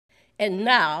And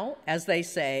now, as they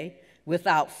say,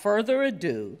 without further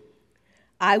ado,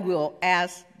 I will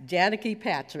ask Janaki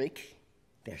Patrick,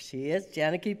 there she is,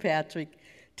 Janaki Patrick,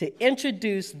 to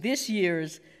introduce this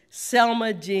year's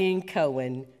Selma Jean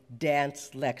Cohen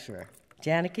dance lecturer.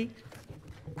 Janaki?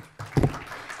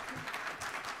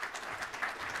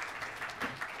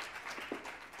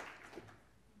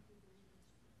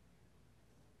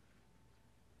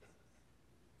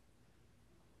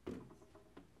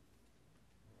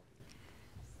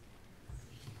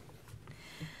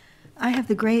 I have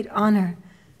the great honor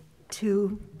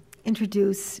to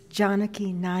introduce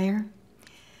Janaki Nair,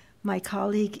 my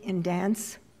colleague in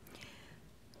dance,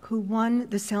 who won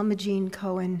the Selma Jean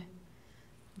Cohen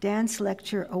Dance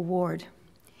Lecture Award.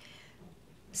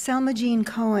 Selma Jean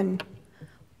Cohen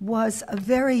was a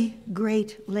very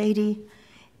great lady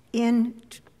in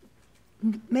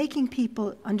making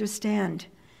people understand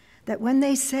that when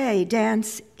they say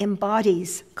dance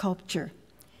embodies culture,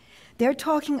 they're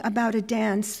talking about a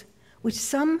dance which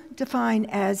some define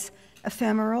as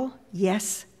ephemeral,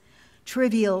 yes,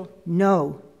 trivial,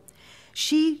 no.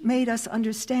 She made us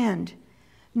understand,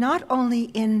 not only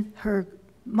in her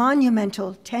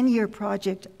monumental 10-year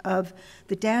project of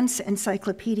the Dance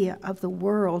Encyclopedia of the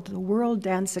World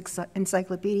Dance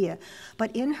Encyclopedia,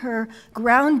 but in her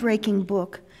groundbreaking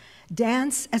book,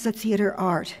 Dance as a Theater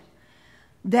Art,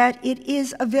 that it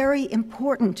is a very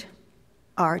important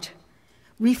art,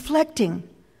 reflecting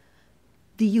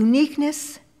the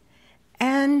uniqueness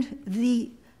and the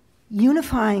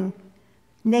unifying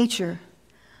nature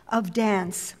of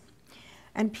dance.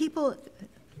 And people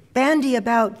bandy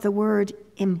about the word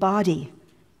embody,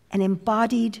 and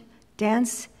embodied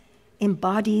dance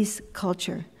embodies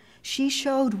culture. She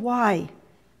showed why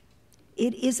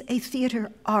it is a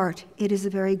theater art. It is a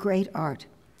very great art.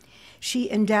 She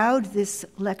endowed this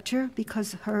lecture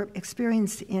because her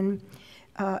experience in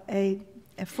a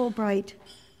Fulbright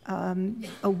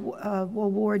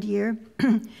award year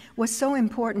was so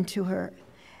important to her.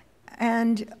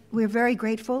 And we're very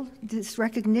grateful, this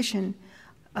recognition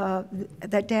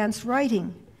that dance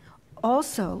writing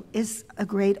also is a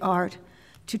great art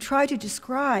to try to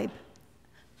describe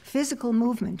physical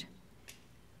movement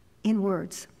in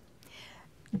words.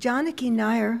 Janaki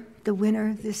Nair, the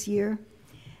winner this year,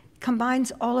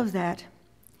 combines all of that,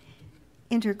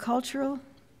 intercultural,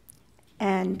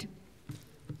 and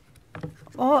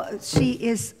she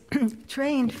is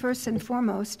trained first and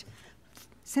foremost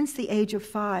since the age of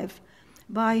 5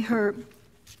 by her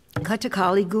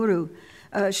Kathakali guru,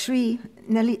 Sri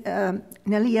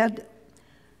Neliyadu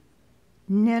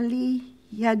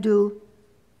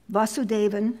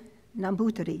Vasudevan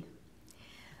Nambutiri.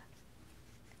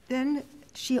 Then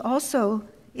she also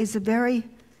is a very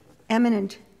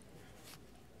eminent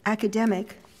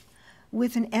academic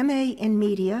with an MA in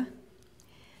media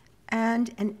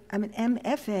and an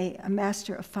MFA, a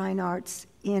Master of Fine Arts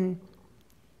in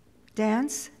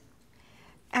dance,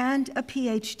 and a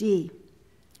PhD.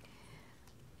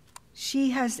 She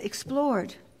has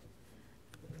explored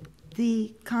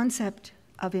the concept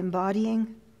of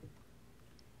embodying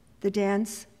the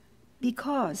dance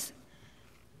because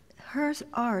her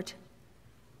art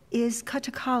is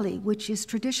Kathakali, which is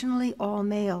traditionally all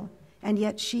male, and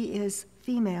yet she is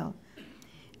female.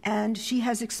 And she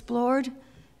has explored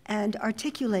and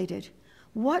articulated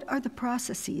what are the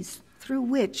processes through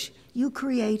which you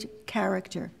create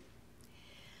character.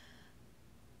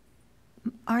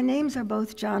 Our names are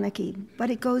both Janaki,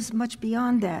 but it goes much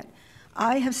beyond that.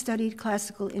 I have studied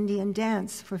classical Indian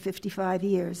dance for 55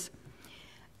 years,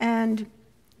 and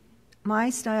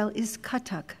my style is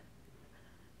Kathak.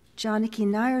 Janaki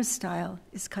Nair's style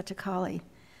is Kathakali.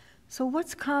 So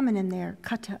what's common in there?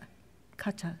 Katha,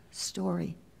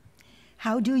 story.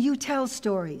 How do you tell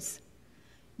stories?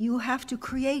 You have to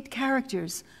create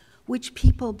characters which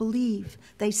people believe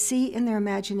they see in their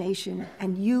imagination,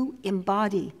 and you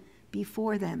embody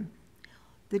before them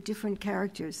the different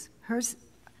characters.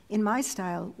 In my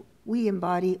style, we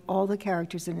embody all the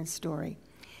characters in a story.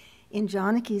 In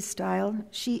Janaki's style,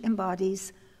 she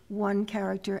embodies one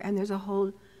character, and there's a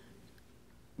whole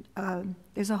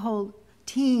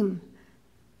team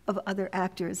of other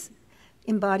actors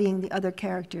embodying the other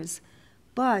characters.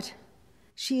 But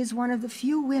she is one of the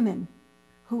few women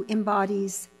who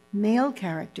embodies male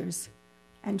characters,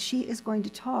 and she is going to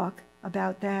talk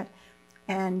about that.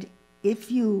 And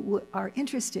if you are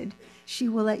interested, she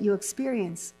will let you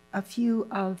experience a few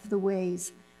of the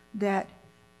ways that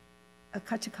a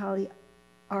Kathakali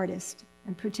artist,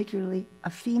 and particularly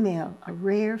a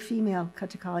rare female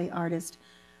Kathakali artist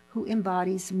who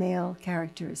embodies male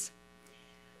characters.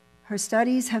 Her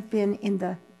studies have been in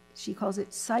the, she calls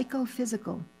it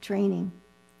psychophysical training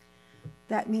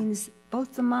that means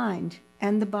both the mind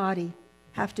and the body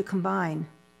have to combine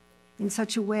in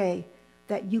such a way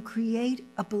that you create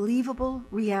a believable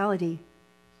reality,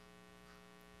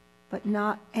 but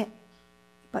not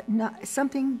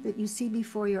something that you see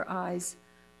before your eyes,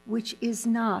 which is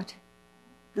not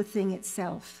the thing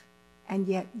itself, and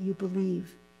yet you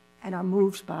believe and are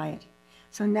moved by it.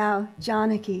 So now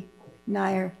Janaki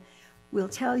Nair will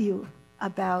tell you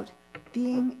about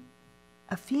being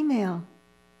a female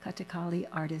Kathakali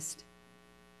artist,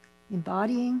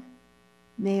 embodying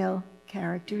male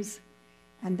characters,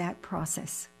 and that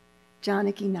process.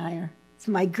 Janaki Nair, it's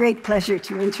my great pleasure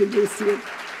to introduce you.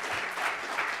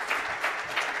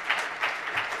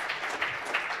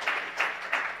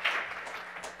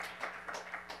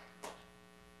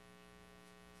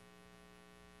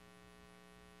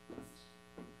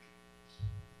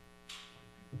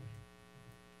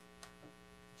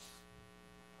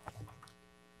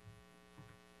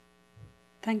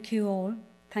 Thank you all.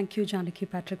 Thank you, Janaki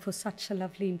Patrick, for such a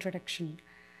lovely introduction.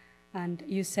 And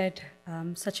you said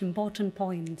such important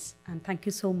points, and thank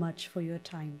you so much for your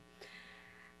time.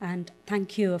 And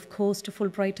thank you, of course, to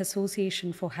Fulbright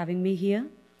Association for having me here.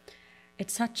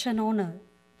 It's such an honor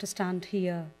to stand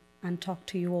here and talk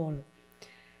to you all.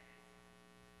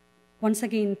 Once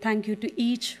again, thank you to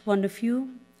each one of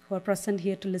you who are present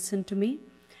here to listen to me,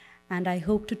 and I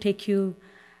hope to take you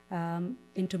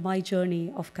into my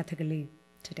journey of Kathakali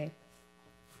today.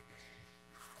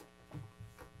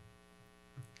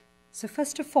 So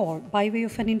first of all, by way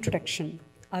of an introduction,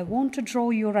 I want to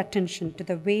draw your attention to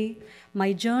the way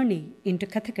my journey into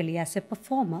Kathakali as a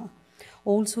performer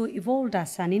also evolved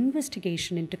as an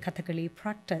investigation into Kathakali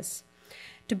practice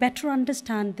to better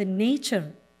understand the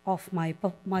nature of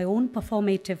my own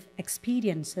performative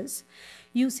experiences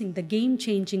using the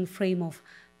game-changing frame of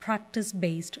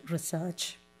practice-based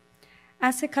research.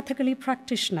 As a Kathakali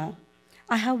practitioner,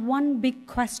 I have one big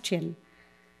question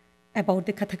about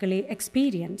the Kathakali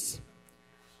experience.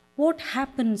 What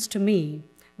happens to me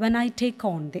when I take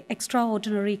on the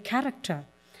extraordinary character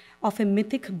of a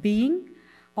mythic being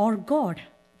or god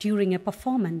during a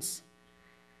performance?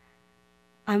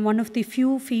 I'm one of the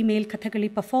few female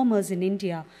Kathakali performers in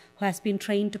India who has been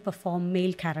trained to perform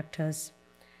male characters.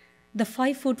 The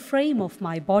 5-foot frame of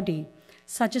my body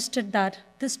suggested that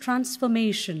this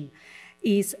transformation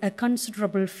is a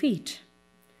considerable feat.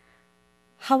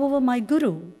 However, my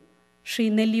guru,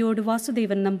 Sri Nelliyod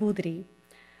Vasudevan Nambudiri,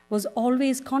 was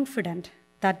always confident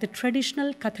that the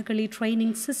traditional Kathakali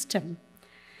training system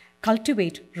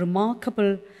cultivate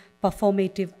remarkable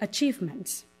performative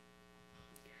achievements.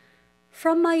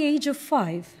 From my age of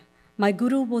 5, my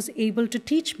guru was able to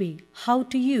teach me how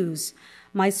to use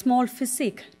my small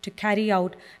physique to carry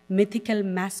out mythical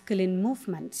masculine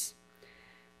movements.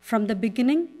 From the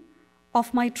beginning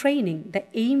of my training, the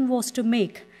aim was to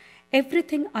make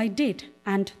everything I did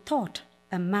and thought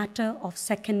a matter of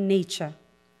second nature.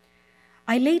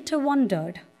 I later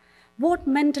wondered what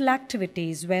mental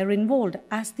activities were involved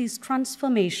as these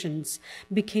transformations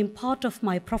became part of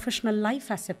my professional life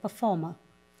as a performer.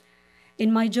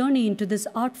 In my journey into this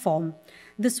art form,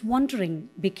 this wondering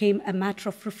became a matter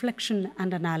of reflection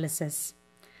and analysis.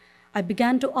 I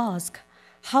began to ask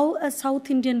how a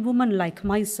South Indian woman like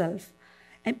myself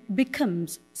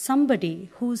becomes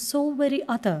somebody who is so very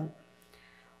other.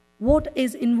 What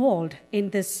is involved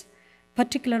in this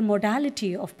particular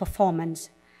modality of performance,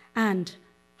 and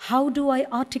how do I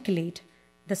articulate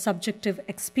the subjective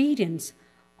experience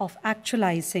of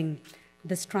actualizing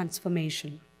this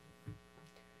transformation?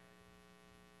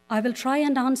 I will try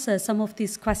and answer some of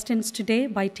these questions today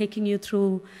by taking you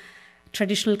through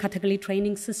traditional Kathakali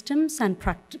training systems and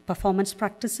performance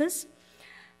practices.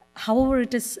 However,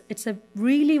 it's a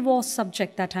really vast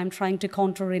subject that I'm trying to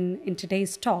counter in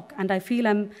today's talk, and I feel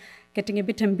I'm getting a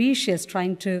bit ambitious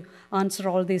trying to answer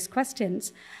all these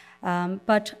questions.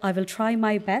 But I will try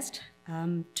my best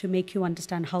to make you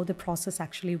understand how the process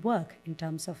actually works in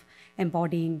terms of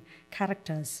embodying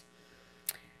characters.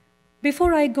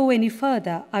 Before I go any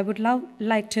further, I would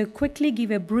like to quickly give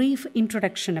a brief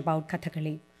introduction about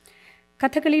Kathakali.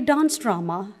 Kathakali dance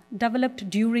drama developed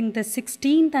during the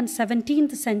 16th and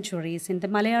 17th centuries in the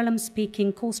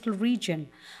Malayalam-speaking coastal region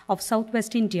of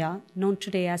southwest India, known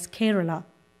today as Kerala.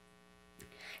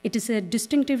 It is a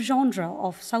distinctive genre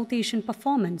of South Asian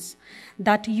performance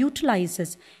that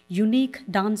utilizes unique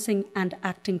dancing and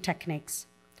acting techniques.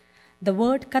 The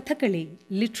word Kathakali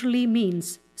literally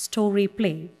means story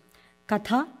play.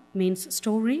 Katha means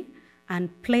story, and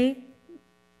play,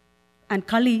 and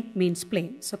Kali means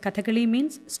play. So Kathakali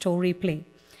means story play.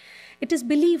 It is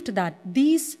believed that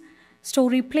these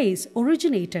story plays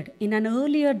originated in an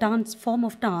earlier form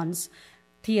of dance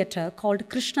theatre called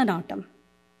Krishnanatam.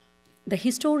 The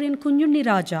historian Kunjunni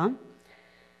Raja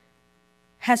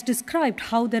has described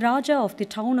how the Raja of the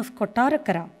town of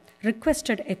Kottarakara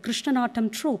requested a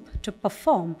Krishnanatam troupe to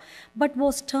perform, but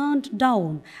was turned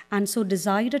down, and so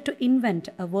decided to invent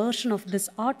a version of this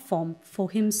art form for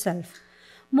himself,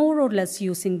 more or less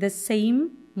using the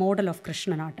same model of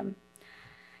Krishnanatam.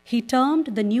 He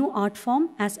termed the new art form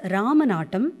as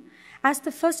Ramanatam, as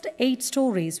the first 8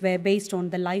 stories were based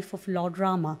on the life of Lord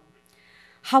Rama.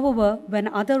 However, when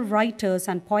other writers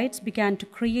and poets began to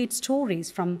create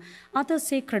stories from other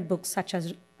sacred books such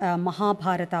as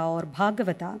Mahabharata or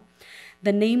Bhagavata,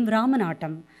 the name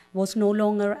Ramanatam was no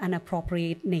longer an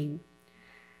appropriate name.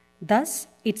 Thus,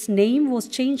 its name was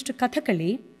changed to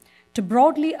Kathakali to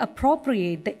broadly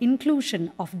appropriate the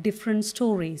inclusion of different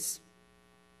stories.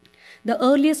 The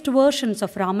earliest versions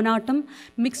of Ramanatam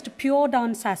mixed pure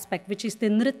dance aspect, which is the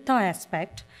nritta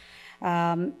aspect,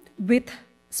 with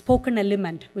spoken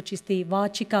element, which is the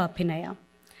vachika apinaya.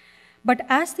 But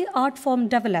as the art form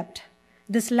developed,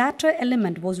 this latter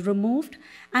element was removed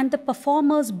and the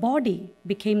performer's body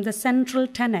became the central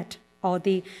tenet or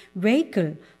the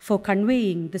vehicle for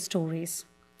conveying the stories.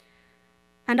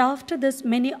 And after this,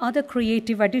 many other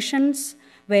creative additions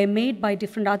were made by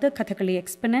different other Kathakali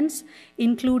exponents,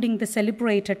 including the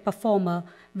celebrated performer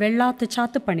Vellathu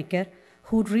Chattupanikar,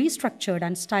 who restructured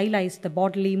and stylized the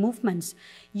bodily movements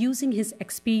using his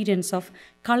experience of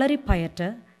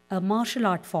Kalaripayattu, a martial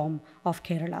art form of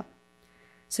Kerala.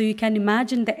 So you can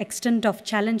imagine the extent of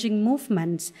challenging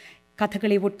movements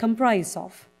Kathakali would comprise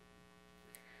of.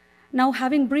 Now,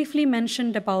 having briefly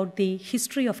mentioned about the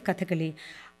history of Kathakali,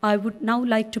 I would now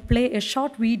like to play a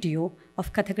short video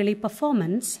of Kathakali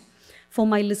performance for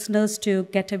my listeners to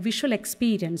get a visual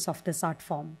experience of this art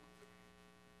form.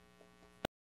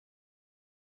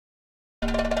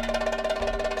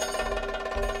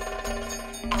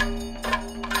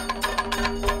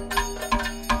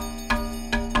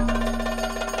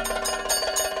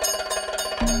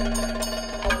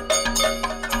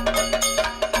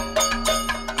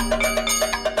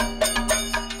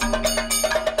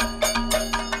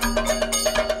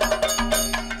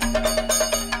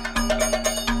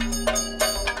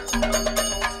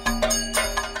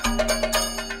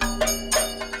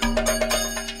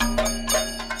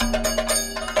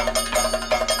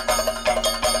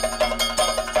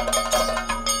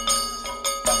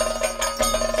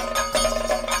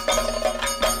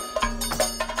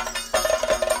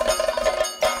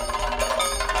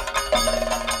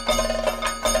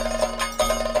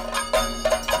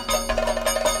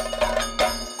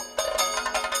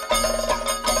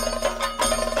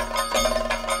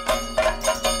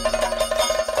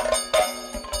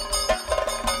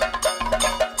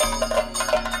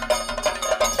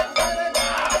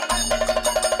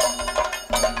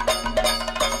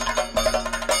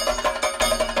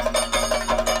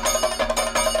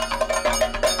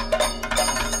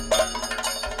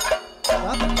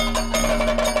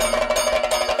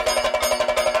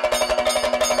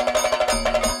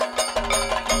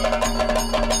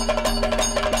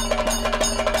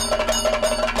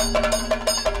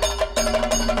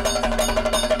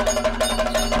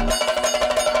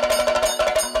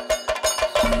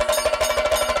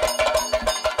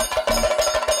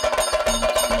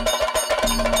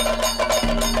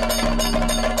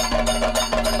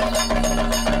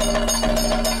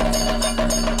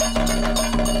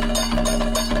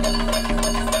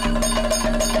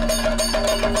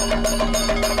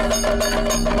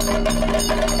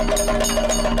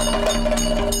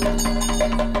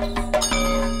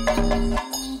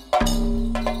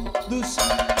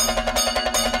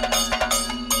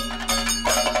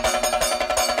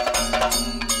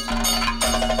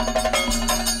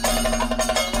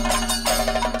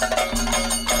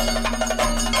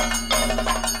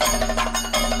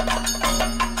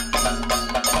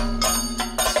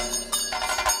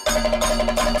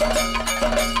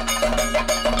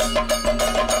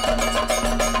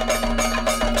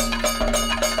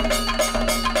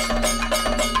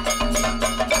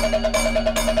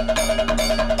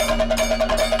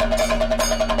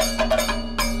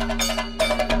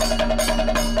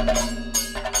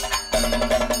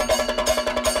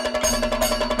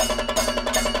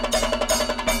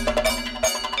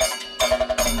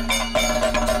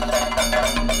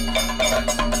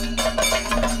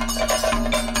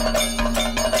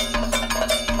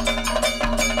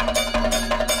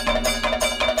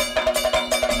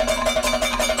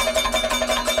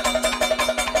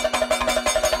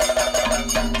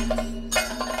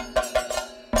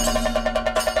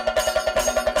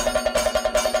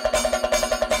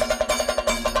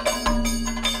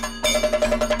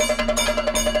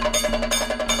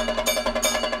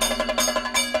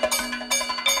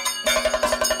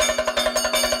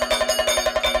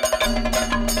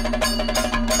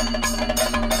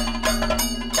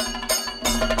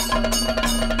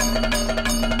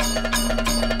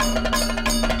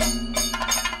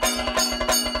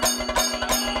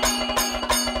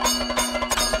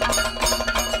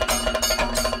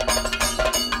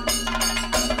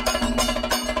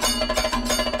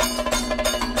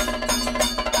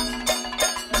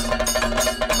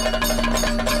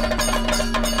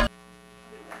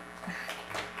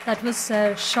 That was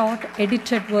a short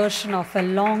edited version of a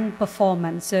long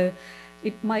performance. So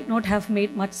it might not have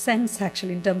made much sense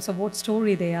actually in terms of what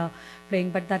story they are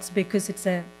playing, but that's because it's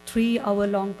a 3-hour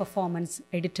long performance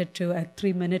edited to a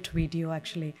 3-minute video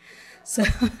actually. So,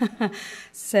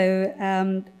 so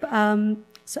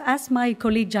as my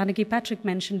colleague Janaki Patrick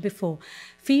mentioned before,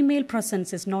 female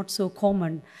presence is not so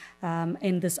common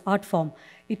in this art form.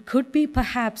 It could be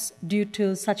perhaps due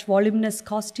to such voluminous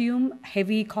costume,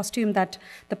 heavy costume that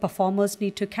the performers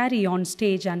need to carry on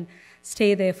stage and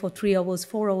stay there for 3 hours,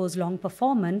 4 hours long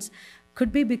performance.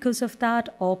 Could be because of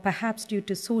that, or perhaps due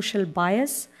to social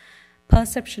bias,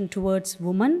 perception towards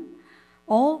women,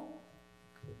 or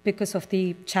because of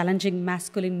the challenging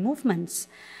masculine movements.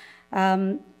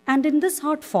 And in this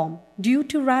art form, due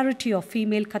to rarity of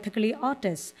female Kathakali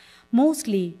artists,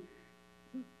 mostly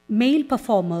male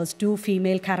performers do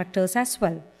female characters as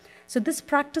well. So this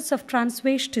practice of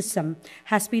transvestism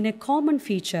has been a common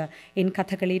feature in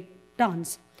Kathakali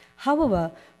dance.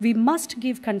 However, we must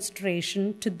give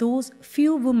consideration to those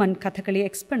few women Kathakali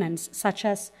exponents such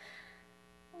as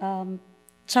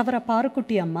Chavara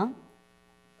Parakutti Amma,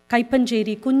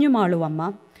 Kaipanjeri Kunyumalu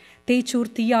Amma, Techur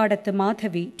Thiyadathu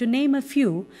Madhavi, to name a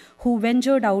few who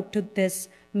ventured out to this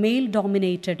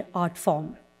male-dominated art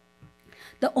form.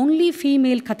 The only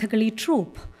female Kathakali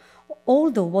troupe,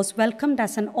 although was welcomed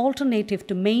as an alternative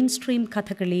to mainstream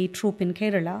Kathakali troupe in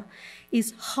Kerala,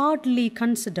 is hardly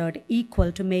considered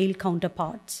equal to male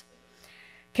counterparts.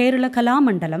 Kerala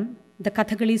Kalamandalam, the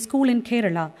Kathakali school in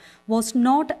Kerala, was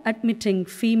not admitting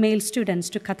female students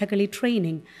to Kathakali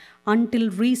training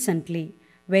until recently,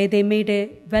 where they made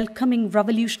a welcoming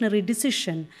revolutionary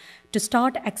decision to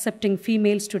start accepting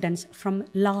female students from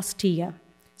last year.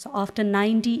 So after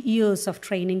 90 years of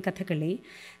training Kathakali,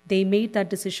 they made that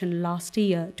decision last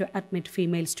year to admit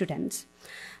female students.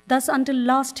 Thus, until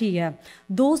last year,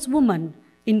 those women,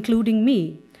 including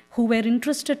me, who were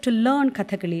interested to learn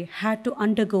Kathakali had to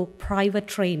undergo private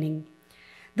training.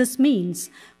 This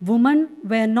means women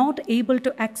were not able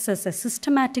to access a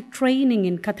systematic training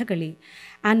in Kathakali,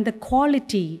 and the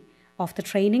quality of the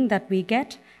training that we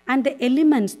get and the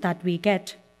elements that we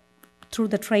get through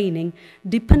the training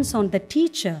depends on the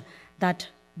teacher that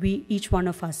each one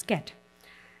of us get.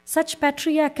 Such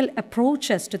patriarchal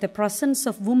approaches to the presence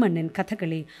of women in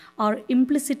Kathakali are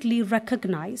implicitly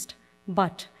recognized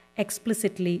but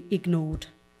explicitly ignored.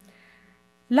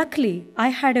 Luckily, I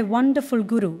had a wonderful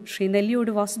guru, Sri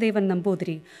Nelliodu Vasudevan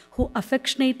Nambudiri, who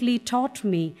affectionately taught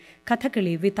me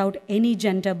Kathakali without any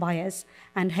gender bias,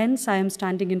 and hence I am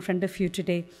standing in front of you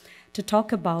today to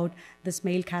talk about this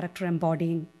male character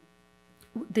embodying.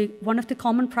 One of the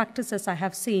common practices I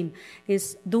have seen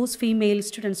is those female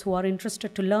students who are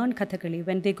interested to learn Kathakali,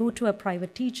 when they go to a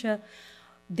private teacher,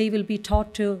 they will be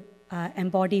taught to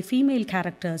embody female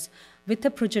characters with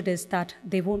the prejudice that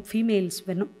females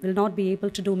will not be able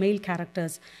to do male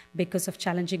characters because of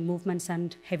challenging movements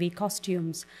and heavy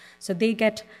costumes. So they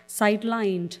get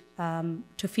sidelined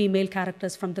to female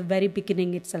characters from the very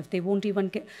beginning itself. They won't even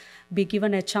be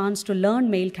given a chance to learn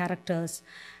male characters.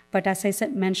 But as I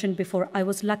mentioned before, I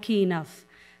was lucky enough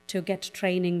to get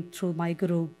training through my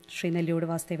guru, Sri Nelliodu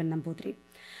Vasudevan Nambudiri.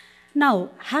 Now,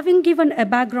 having given a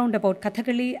background about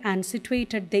Kathakali and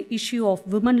situated the issue of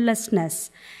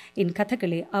womanlessness in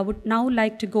Kathakali, I would now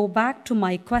like to go back to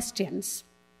my questions.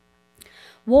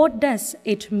 What does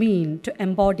it mean to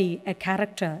embody a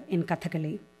character in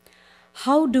Kathakali?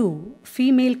 How do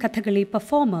female Kathakali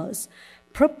performers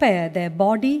prepare their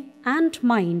body and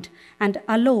mind and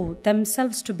allow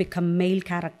themselves to become male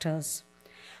characters?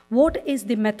 What is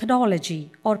the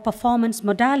methodology or performance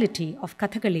modality of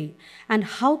Kathakali, and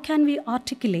how can we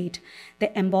articulate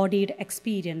the embodied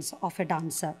experience of a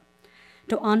dancer?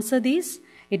 To answer these,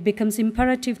 it becomes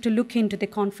imperative to look into the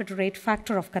confederate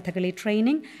factor of Kathakali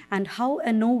training and how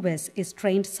a novice is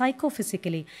trained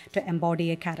psychophysically to embody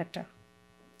a character.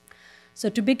 So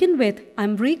to begin with,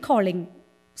 I'm recalling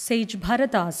sage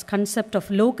Bharata's concept of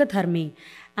Lokadharmi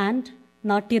and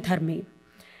Natyadharmi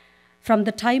from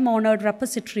the time-honored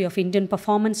repository of Indian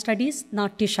performance studies,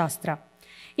 Natya Shastra.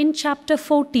 In chapter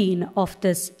 14 of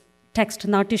this text,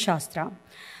 Natya Shastra,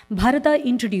 Bharata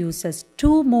introduces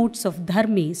two modes of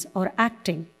dharmis or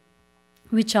acting,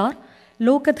 which are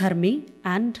Lokadharmi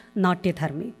and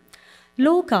Natyadharmi.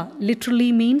 Loka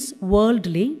literally means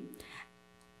worldly,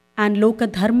 and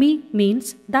Lokadharmi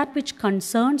means that which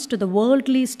concerns to the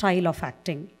worldly style of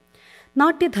acting.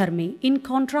 Natyadharmi, in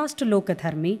contrast to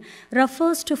Lokadharmi,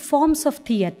 refers to forms of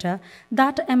theatre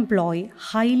that employ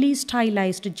highly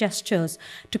stylized gestures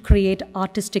to create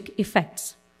artistic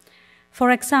effects.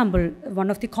 For example, one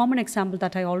of the common examples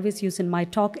that I always use in my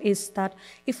talk is that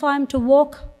if I am to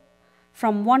walk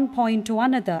from one point to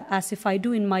another as if I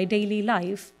do in my daily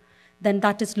life, then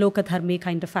that is lokadharmi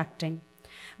kind of acting.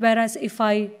 Whereas if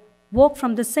I walk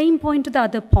from the same point to the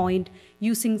other point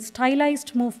using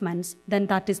stylized movements, then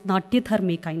that is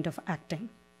natyadharmi kind of acting.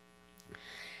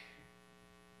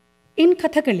 In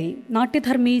Kathakali,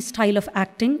 natyadharmi style of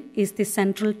acting is the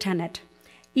central tenet.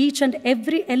 Each and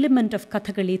every element of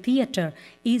Kathakali theatre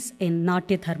is in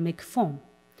natyadharmic form.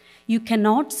 You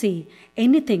cannot see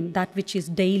anything that which is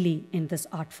daily in this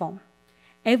art form.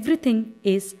 Everything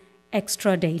is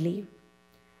extra daily.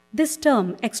 This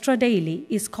term, extra daily,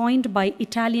 is coined by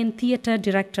Italian theatre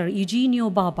director Eugenio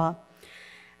Baba,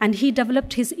 and he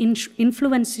developed his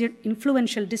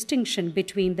influential distinction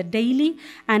between the daily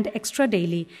and extra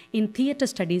daily in theatre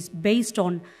studies based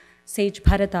on Sage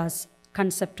Bharata's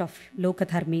concept of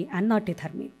lokadharmi and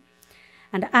natyadharmi.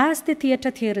 And as the theatre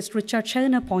theorist Richard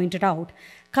Jeanne pointed out,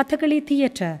 Kathakali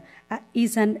theatre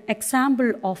is an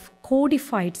example of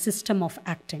codified system of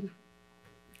acting.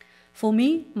 For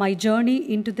me, my journey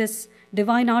into this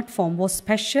divine art form was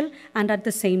special and at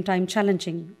the same time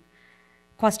challenging.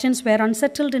 Questions were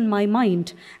unsettled in my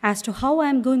mind as to how I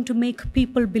am going to make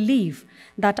people believe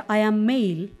that I am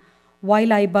male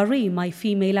while I bury my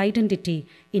female identity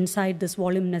inside this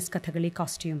voluminous Kathakali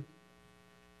costume.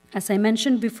 As I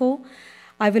mentioned before,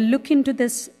 I will look into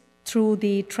this through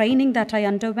the training that I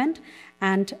underwent,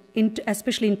 and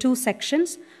especially in two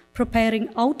sections, preparing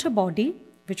outer body,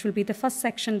 which will be the first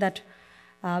section that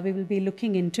we will be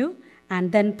looking into,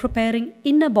 and then preparing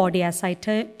inner body, as I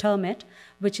term it,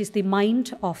 which is the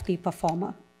mind of the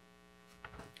performer.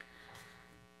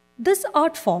 This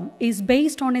art form is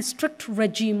based on a strict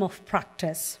regime of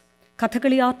practice.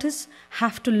 Kathakali artists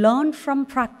have to learn from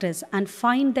practice and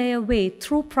find their way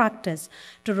through practice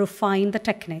to refine the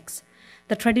techniques.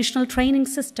 The traditional training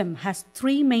system has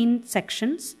three main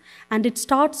sections, and it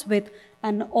starts with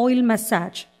an oil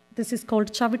massage. This is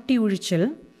called Chavatti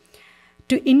Urichil,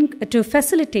 to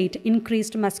facilitate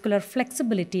increased muscular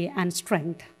flexibility and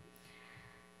strength.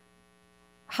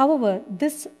 However,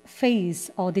 this phase,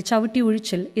 or the Chavatti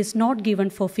Urichil, is not given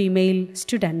for female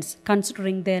students,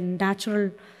 considering their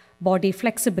natural body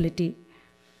flexibility.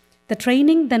 The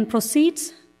training then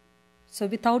proceeds. So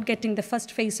without getting the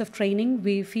first phase of training,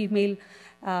 we female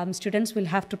students will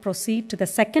have to proceed to the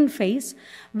second phase,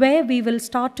 where we will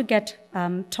start to get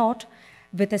taught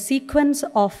with a sequence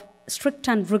of strict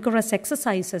and rigorous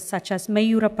exercises such as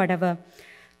Mayura Padava,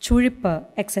 Churippa,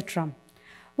 etc.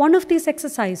 One of these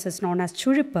exercises, known as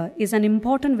Churippa, is an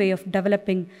important way of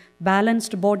developing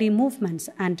balanced body movements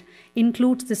and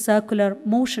includes the circular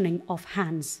motioning of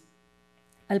hands.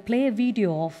 I'll play a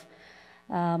video of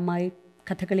my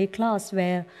Kathakali class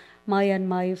where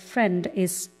my friend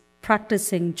is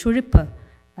practicing Churippa,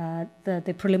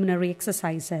 the preliminary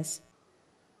exercises.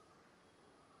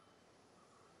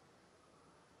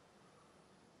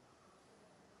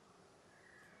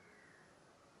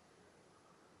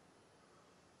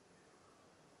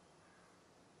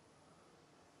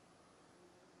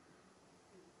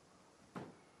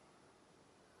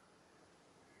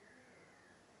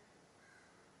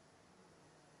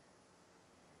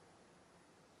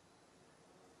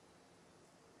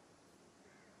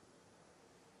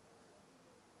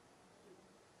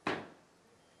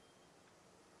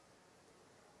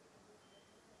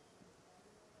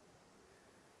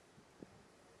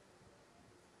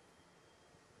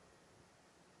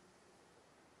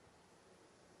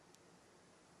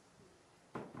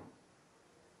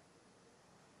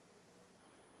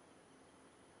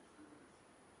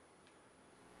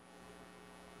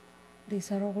 These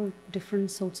are all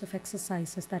different sorts of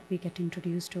exercises that we get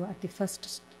introduced to at the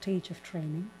first stage of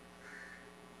training.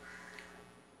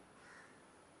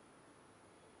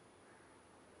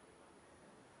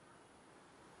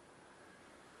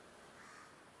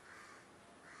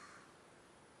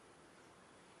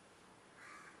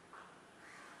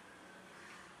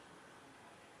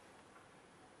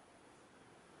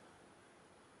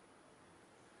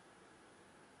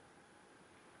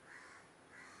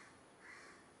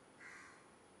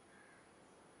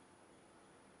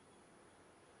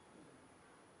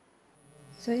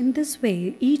 So in this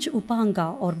way, each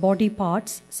upanga or body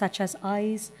parts such as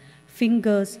eyes,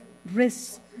 fingers,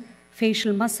 wrists,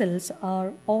 facial muscles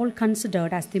are all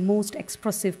considered as the most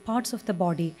expressive parts of the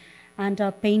body and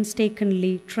are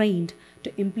painstakingly trained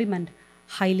to implement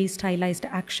highly stylized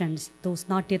actions, those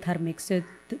natyadharmic. So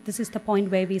this is the point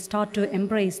where we start to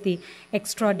embrace the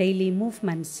extra daily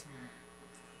movements.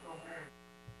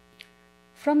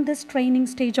 From this training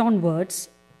stage onwards,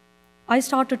 I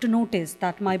started to notice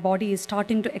that my body is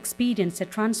starting to experience a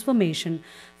transformation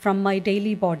from my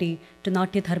daily body to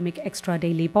natyadharmic extra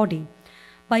daily body.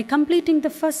 By completing the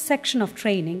first section of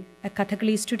training, a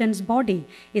Kathakali student's body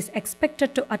is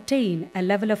expected to attain a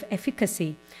level of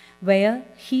efficacy where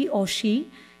he or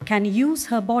she can use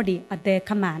her body at their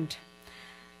command.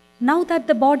 Now that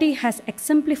the body has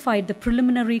exemplified the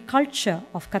preliminary culture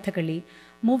of Kathakali,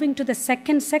 moving to the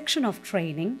second section of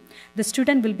training, the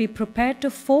student will be prepared to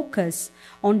focus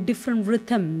on different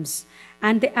rhythms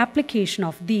and the application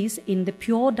of these in the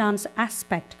pure dance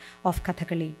aspect of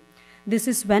Kathakali. This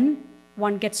is when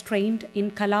one gets trained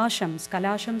in kalashams.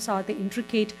 Kalashams are the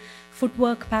intricate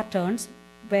footwork patterns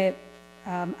where,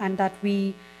 and that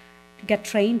we get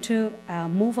trained to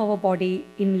move our body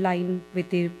in line with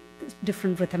the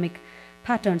different rhythmic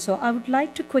patterns. So I would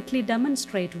like to quickly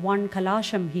demonstrate one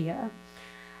kalasham here,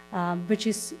 which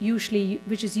is used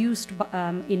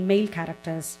in male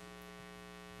characters.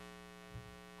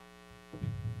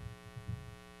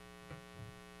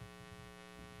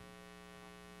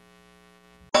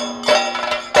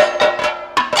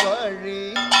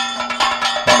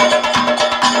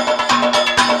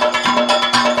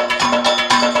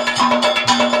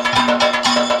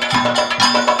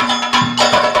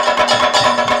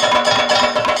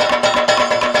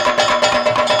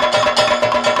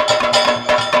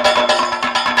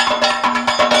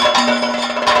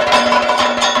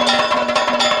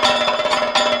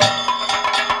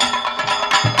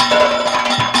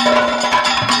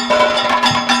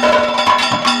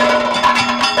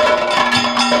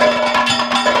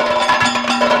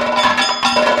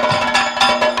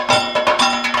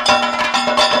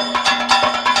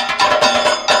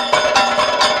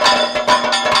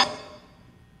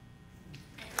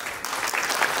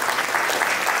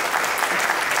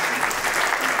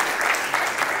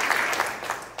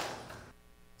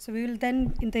 So we will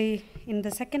then, in the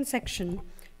second section,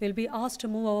 we'll be asked to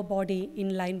move our body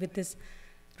in line with these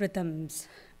rhythms,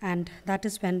 and that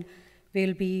is when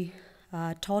we'll be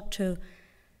taught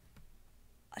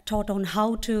on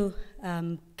how to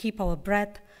keep our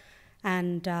breath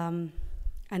and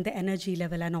the energy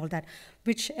level and all that,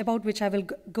 about which I will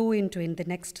go into in the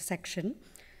next section.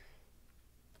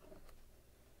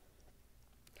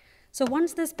 So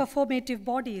once this performative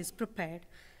body is prepared,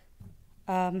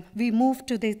 we move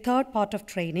to the third part of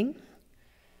training,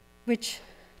 which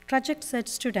trajects a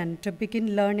student to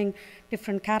begin learning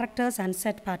different characters and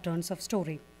set patterns of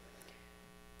story.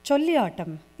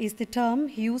 Cholliyatam is the term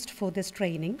used for this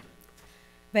training,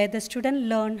 where the student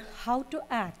learn how to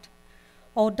act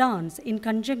or dance in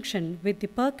conjunction with the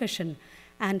percussion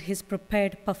and his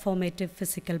prepared performative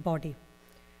physical body.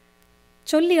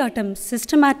 Cholliyatam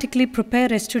systematically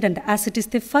prepare a student as it is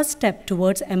the first step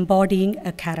towards embodying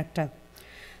a character.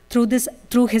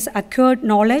 Through his acquired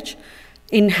knowledge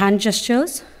in hand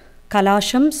gestures,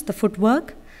 kalashams, the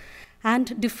footwork,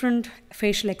 and different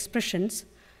facial expressions,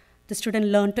 the student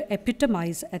learned to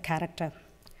epitomize a character.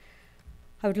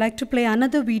 I would like to play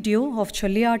another video of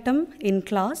Cholliyatam in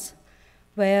class,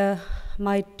 where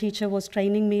my teacher was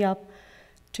training me up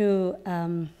to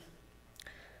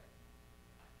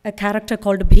a character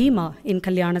called Bhima in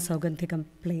Kalyana Sauganthikam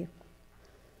play.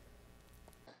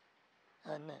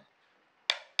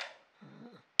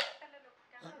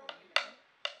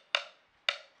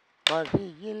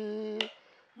 Variyil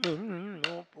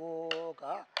ninnu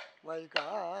poga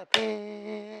vaigate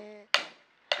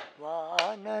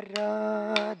Vanaradama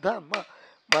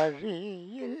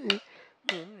variyil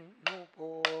ninnu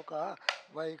poga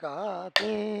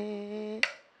vaigate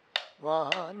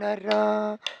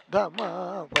Vanaradama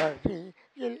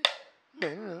variyil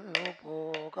ninnu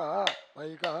poga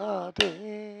vaigate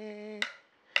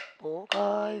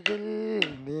Pogaigil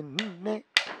ninne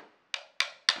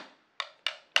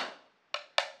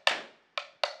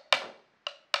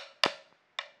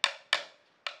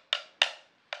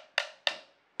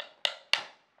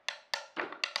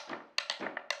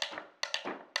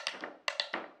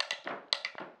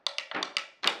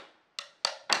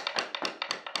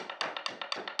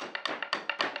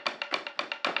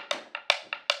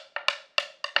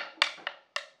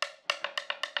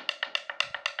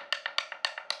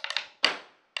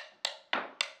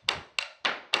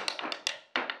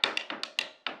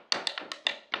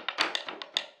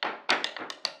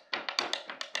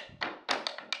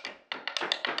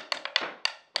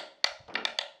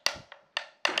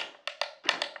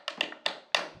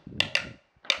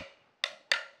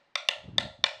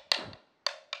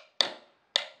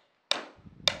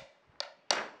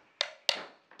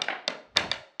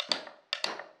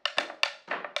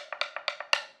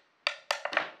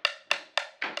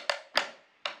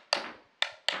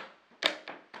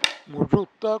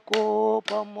Murutta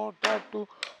kopamotatu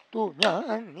tu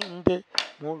nyaninde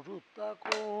Murutta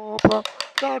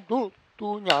kopamotatu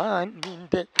ഞാൻ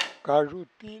നിന്റെ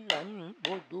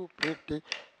കഴുത്തിലൻപൊടു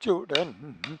പിടിച്ചുടൻ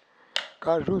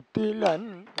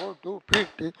കഴുത്തിലൻപൊടു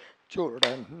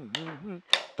പിടിച്ചുടൻ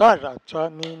തഴച്ച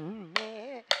നിന്നെ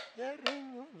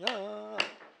എറിഞ്ഞു ഞാൻ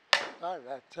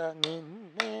തഴച്ച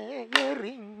നിന്നെ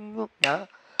എറിഞ്ഞു ഞാൻ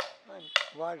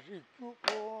വഴിക്കു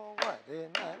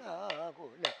പോവതിനാകുലം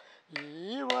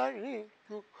ഈ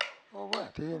വഴിക്കു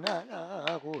പോവതിനാകുലം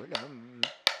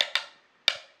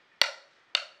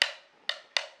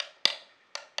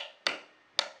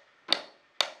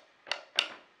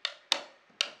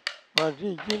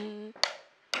വഴിയിൽ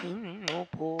നിന്നു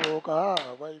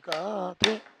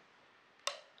പോകാവൈകാതെ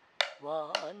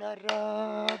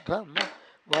വാനരാധമ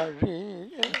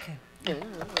വഴിയിൽ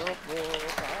നിന്നു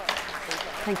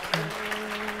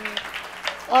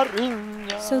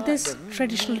So this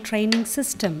traditional training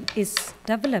system is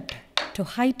developed to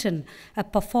heighten a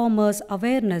performer's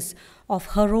awareness of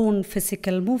her own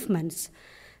physical movements.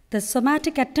 The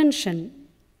somatic attention,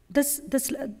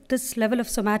 this level of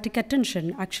somatic attention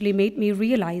actually made me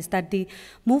realize that the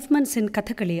movements in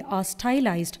Kathakali are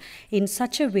stylized in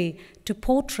such a way to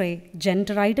portray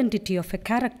gender identity of a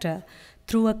character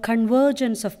through a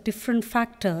convergence of different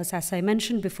factors, as I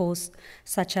mentioned before,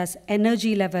 such as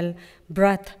energy level,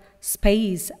 breath,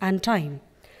 space, and time.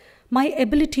 My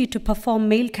ability to perform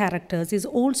male characters is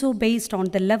also based on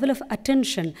the level of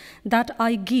attention that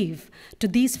I give to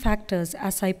these factors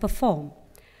as I perform.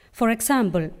 For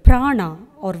example, prana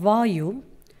or vayu,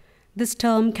 this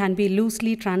term can be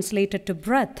loosely translated to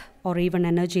breath or even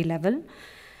energy level.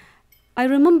 I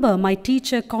remember my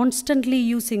teacher constantly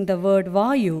using the word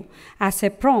vayu as a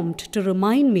prompt to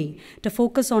remind me to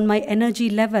focus on my energy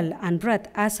level and breath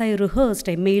as I rehearsed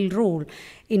a male role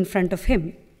in front of him.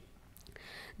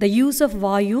 The use of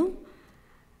vayu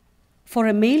for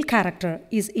a male character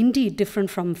is indeed different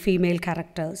from female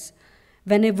characters.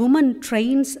 When a woman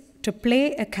trains to play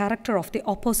a character of the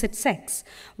opposite sex,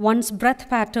 one's breath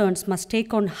patterns must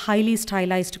take on highly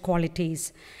stylized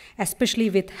qualities. Especially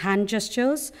with hand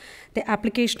gestures, the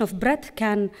application of breath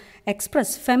can express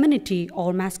femininity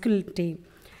or masculinity.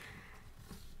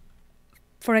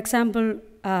 For example,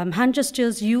 hand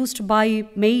gestures used by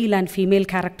male and female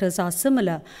characters are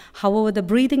similar. However, the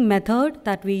breathing method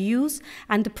that we use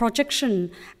and the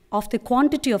projection of the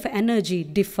quantity of energy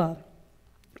differ.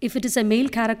 If it is a male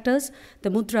characters, the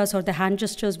mudras or the hand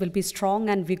gestures will be strong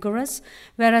and vigorous,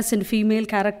 whereas in female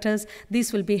characters,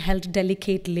 these will be held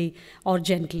delicately or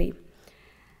gently.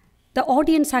 The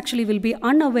audience actually will be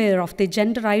unaware of the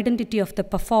gender identity of the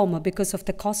performer because of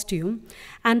the costume,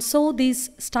 and so these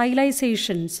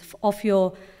stylizations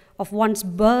of one's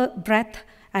breath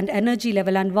and energy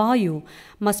level and vayu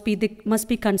must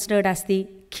be considered as the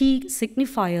key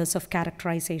signifiers of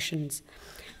characterizations.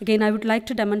 Again, I would like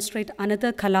to demonstrate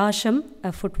another kalasham,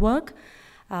 a footwork,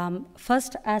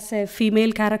 first as a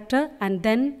female character and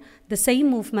then the same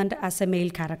movement as a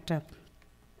male character.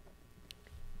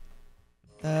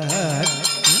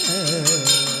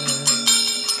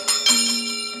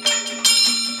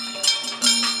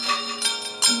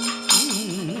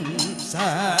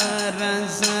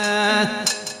 Sarasa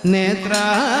netra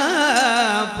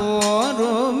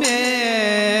porume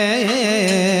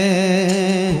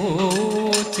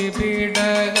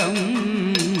pidagam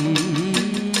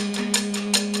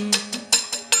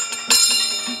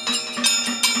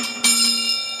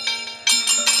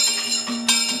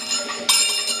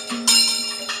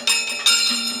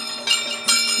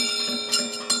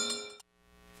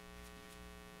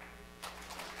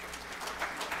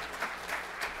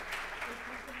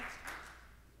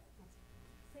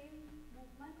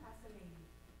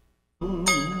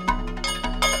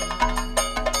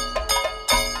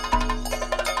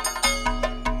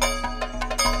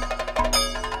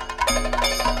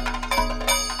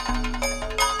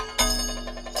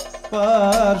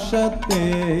parshate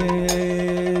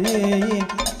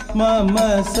mama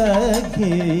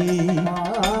sakhi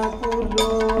makulo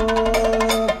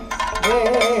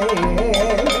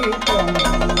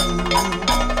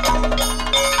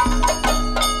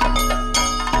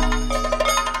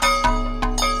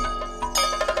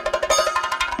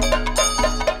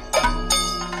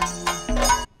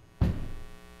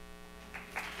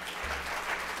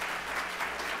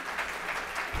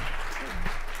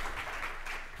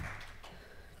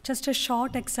Just a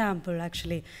short example,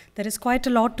 actually. There is quite a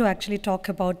lot to actually talk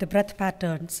about the breath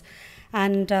patterns.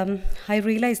 And I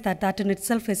realized that in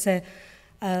itself is a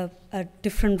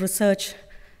different research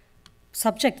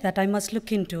subject that I must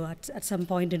look into at some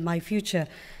point in my future.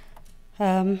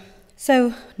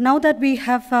 So now that we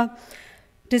have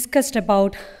discussed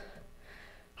about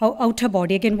outer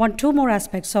body. Again, two more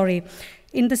aspects, sorry.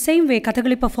 In the same way,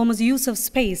 Kathakali performers' use of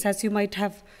space, as you might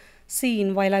have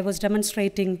seen while I was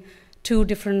demonstrating two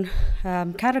different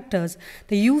characters,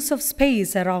 the use of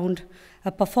space around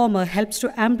a performer helps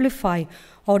to amplify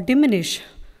or diminish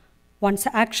one's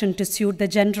action to suit the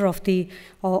gender of the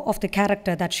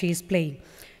character that she is playing.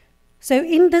 So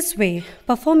in this way,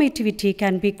 performativity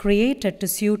can be created to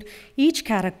suit each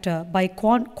character by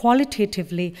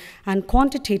qualitatively and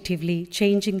quantitatively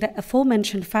changing the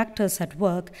aforementioned factors at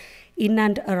work in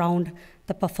and around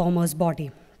the performer's body.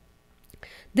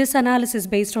 This analysis,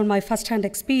 based on my first-hand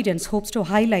experience, hopes to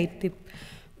highlight the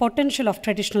potential of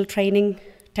traditional training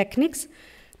techniques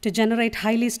to generate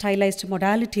highly stylized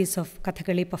modalities of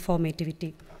Kathakali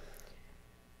performativity.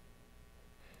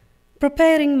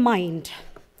 Preparing mind.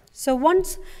 So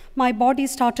once my body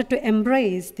started to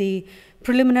embrace the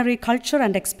preliminary culture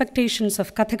and expectations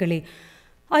of Kathakali,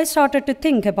 I started to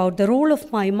think about the role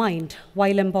of my mind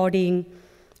while embodying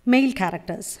male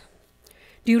characters.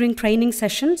 During training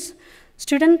sessions,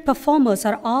 student performers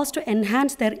are asked to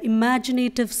enhance their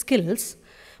imaginative skills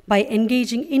by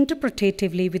engaging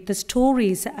interpretatively with the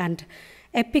stories and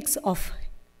epics of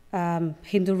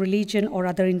Hindu religion or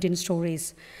other Indian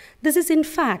stories. This is in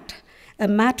fact a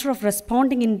matter of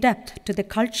responding in depth to the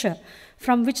culture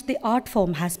from which the art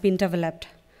form has been developed.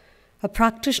 A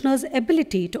practitioner's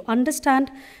ability to understand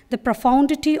the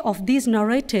profundity of these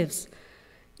narratives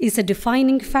is a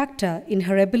defining factor in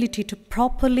her ability to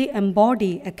properly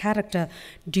embody a character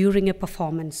during a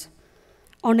performance.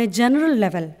 On a general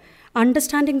level,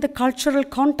 understanding the cultural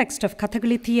context of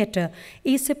Kathakali theatre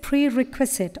is a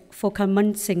prerequisite for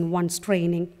commencing one's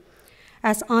training.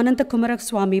 As Ananda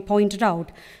Kumaraswamy pointed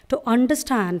out, to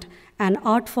understand an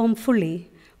art form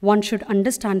fully, one should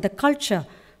understand the culture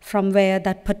from where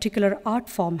that particular art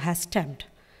form has stemmed.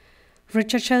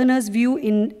 Richard Scherner's view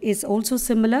is also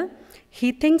similar.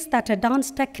 He thinks that a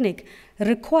dance technique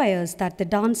requires that the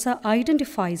dancer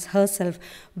identifies herself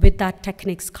with that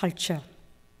technique's culture.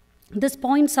 This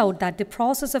points out that the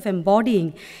process of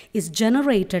embodying is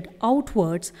generated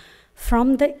outwards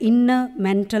from the inner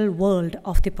mental world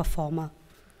of the performer.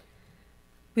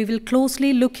 We will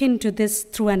closely look into this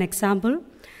through an example.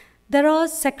 There are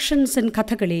sections in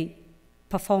Kathakali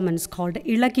performance called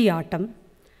Ilagiyattam.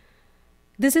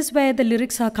 This is where the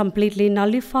lyrics are completely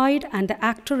nullified and the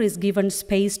actor is given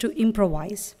space to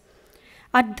improvise.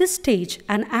 At this stage,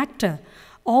 an actor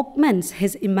augments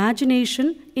his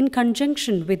imagination in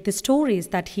conjunction with the stories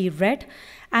that he read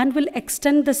and will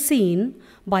extend the scene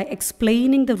by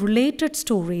explaining the related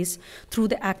stories through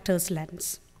the actor's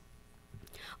lens.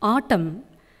 Attam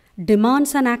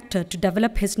demands an actor to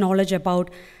develop his knowledge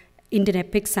about Indian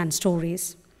epics and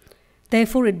stories.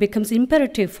 Therefore, it becomes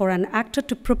imperative for an actor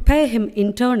to prepare him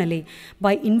internally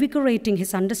by invigorating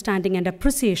his understanding and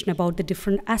appreciation about the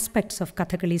different aspects of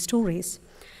Kathakali stories.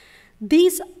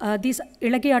 These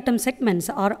Ilagiyattam segments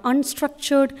are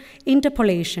unstructured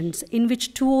interpolations in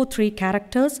which 2 or 3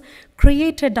 characters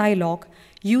create a dialogue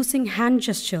using hand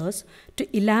gestures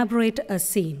to elaborate a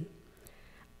scene.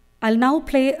 I'll now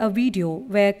play a video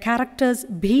where characters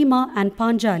Bhima and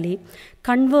Panjali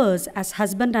converse as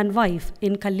husband and wife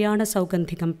in Kalyana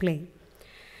Saugandhikam play.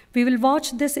 We will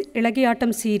watch this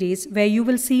Ilagiyattam series where you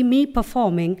will see me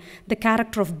performing the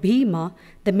character of Bhima,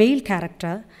 the male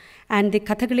character, and the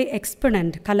Kathakali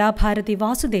exponent Kalabharati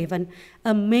Vasudevan,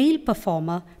 a male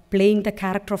performer, playing the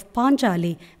character of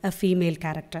Panjali, a female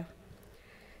character.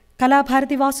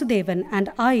 Kalabharati Vasudevan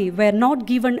and I were not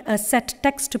given a set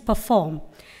text to perform,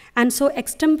 and so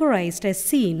extemporized a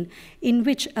scene in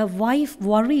which a wife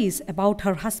worries about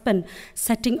her husband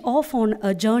setting off on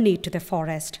a journey to the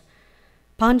forest.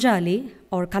 Panjali,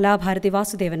 or Kalabharati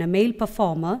Vasudevan, a male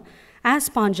performer, as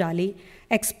Panjali,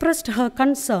 expressed her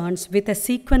concerns with a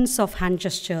sequence of hand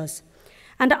gestures,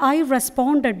 and I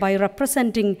responded by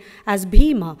representing as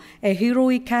Bhima, a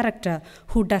heroic character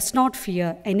who does not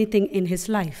fear anything in his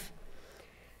life.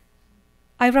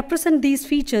 I represent these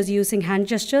features using hand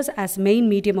gestures as main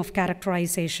medium of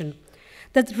characterization.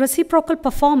 The reciprocal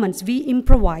performance we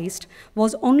improvised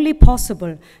was only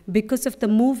possible because of the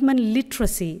movement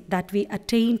literacy that we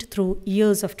attained through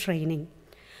years of training.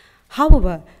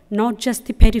 However, not just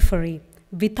the periphery.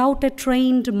 Without a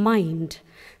trained mind,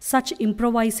 such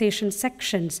improvisation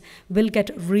sections will get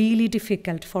really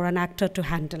difficult for an actor to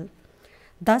handle.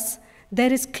 Thus,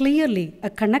 there is clearly a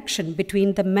connection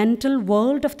between the mental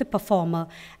world of the performer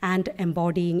and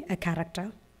embodying a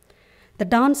character. The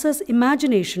dancer's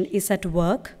imagination is at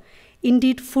work,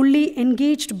 indeed fully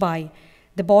engaged by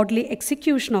the bodily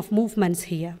execution of movements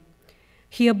here.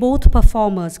 Here both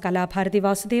performers, Kalabharati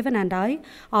Vasudevan and I,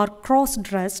 are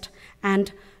cross-dressed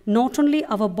and not only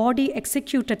our body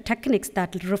executed techniques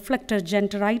that reflect a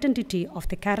gender identity of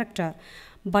the character,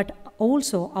 but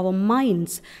also our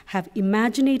minds have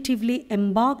imaginatively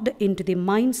embarked into the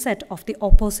mindset of the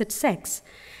opposite sex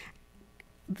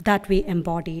that we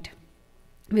embodied.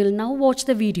 We'll now watch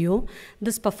the video.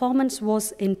 This performance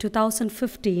was in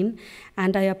 2015,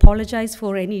 and I apologize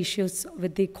for any issues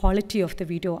with the quality of the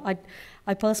video.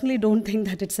 I personally don't think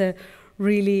that it's a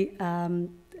really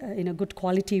good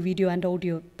quality video and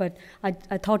audio, but I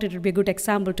thought it would be a good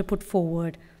example to put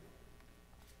forward.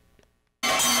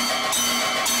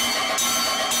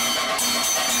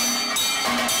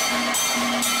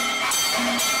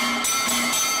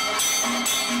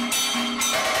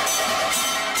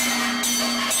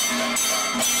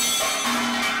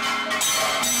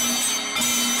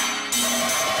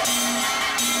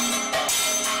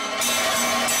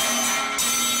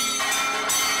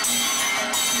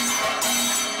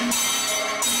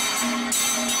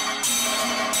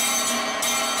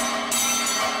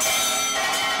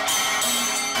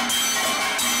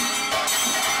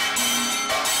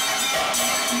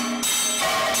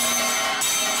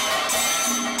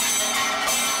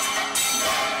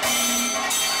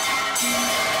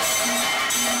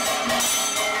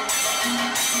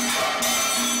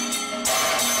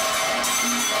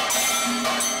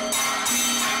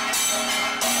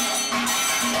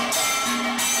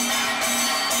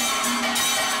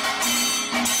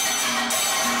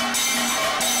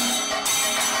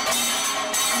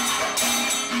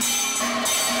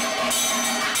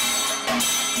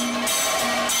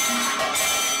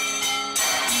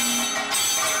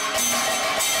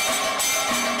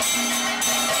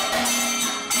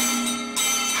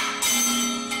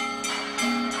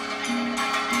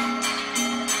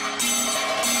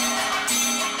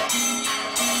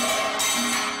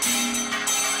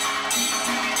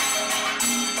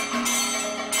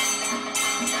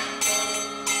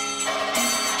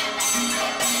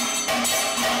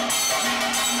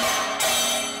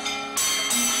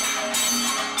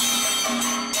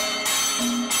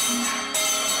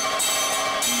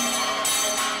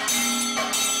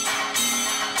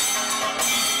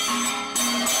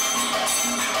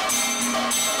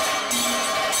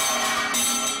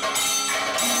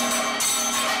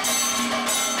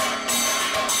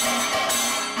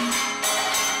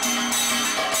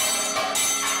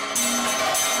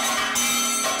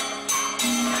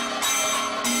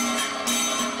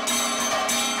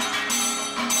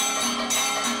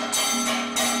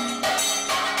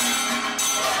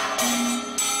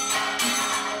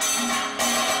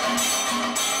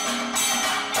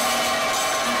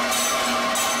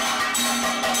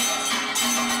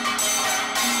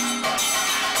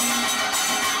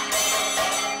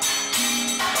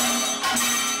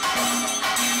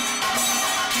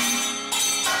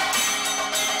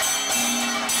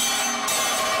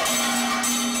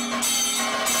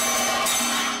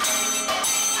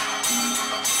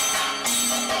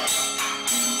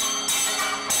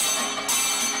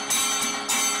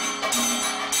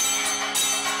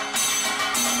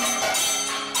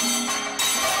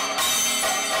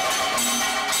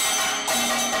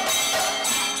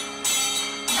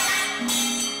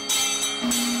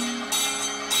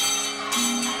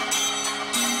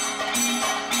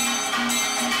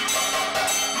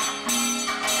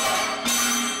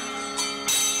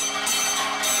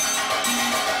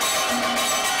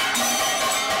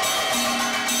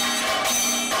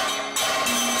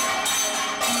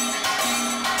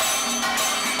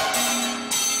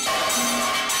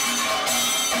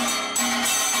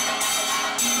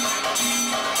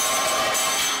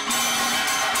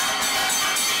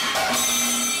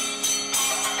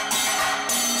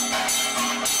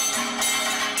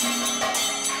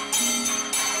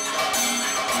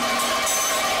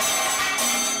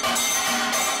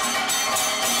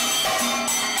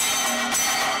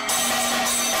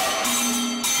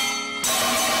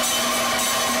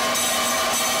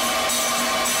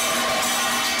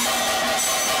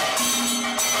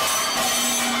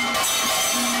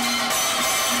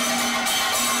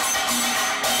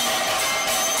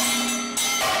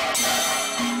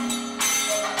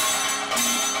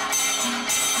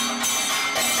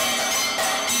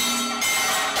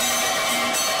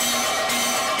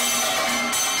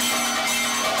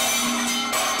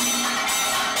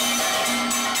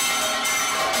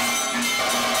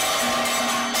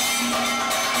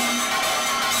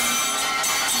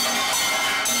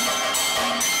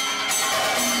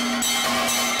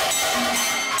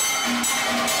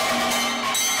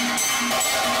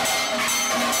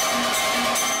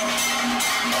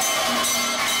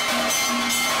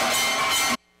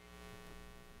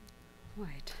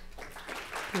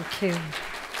 Thank you.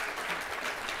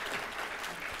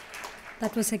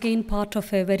 That was again part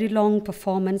of a very long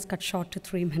performance cut short to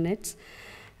 3 minutes.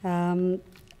 And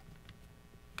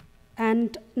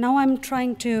now I'm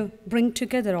trying to bring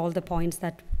together all the points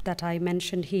that I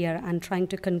mentioned here and trying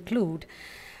to conclude.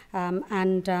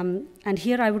 And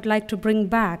here I would like to bring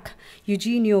back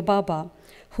Eugenio Baba,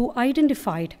 who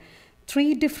identified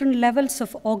 3 different levels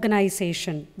of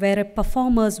organization where a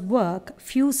performer's work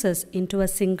fuses into a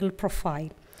single profile.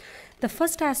 The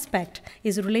first aspect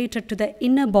is related to the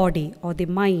inner body or the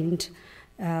mind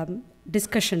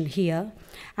discussion here,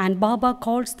 and Baba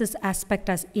calls this aspect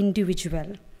as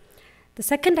individual. The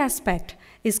second aspect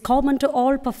is common to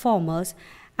all performers,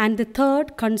 and the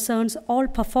third concerns all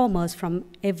performers from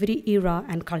every era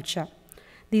and culture.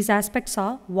 These aspects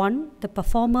are: 1, the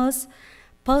performer's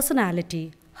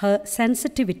personality, her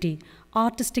sensitivity,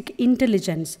 artistic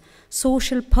intelligence,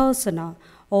 social persona,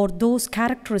 or those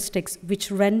characteristics which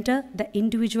render the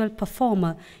individual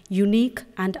performer unique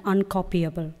and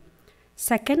uncopyable.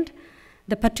 Second,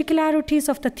 the particularities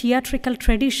of the theatrical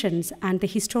traditions and the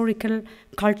historical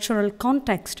cultural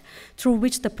context through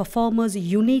which the performer's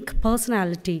unique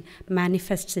personality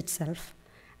manifests itself.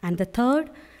 And the third,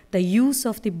 the use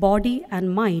of the body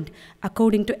and mind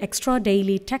according to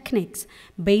extra-daily techniques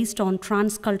based on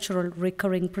transcultural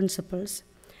recurring principles.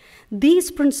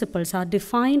 These principles are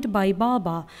defined by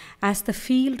Baba as the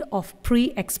field of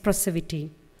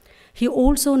pre-expressivity. He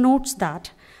also notes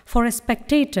that, for a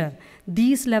spectator,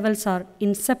 these levels are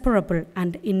inseparable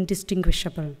and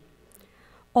indistinguishable.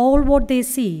 All what they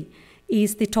see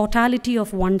is the totality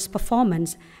of one's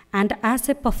performance and as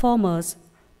a performer's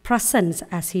presence,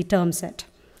 as he terms it.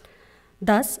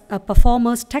 Thus, a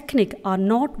performer's technique are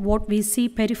not what we see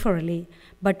peripherally,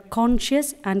 but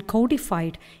conscious and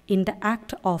codified in the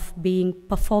act of being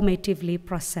performatively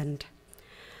present.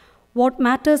 What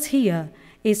matters here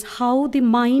is how the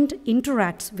mind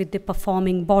interacts with the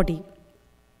performing body.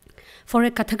 For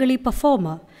a Kathakali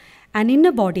performer, an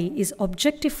inner body is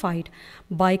objectified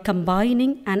by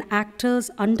combining an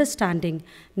actor's understanding,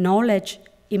 knowledge,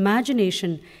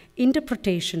 imagination,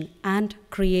 interpretation, and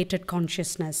created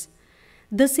consciousness.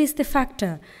 This is the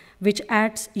factor which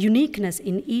adds uniqueness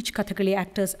in each Kathakali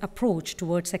actor's approach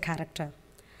towards a character.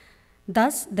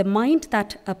 Thus, the mind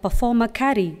that a performer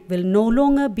carries will no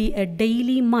longer be a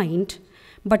daily mind,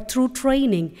 but through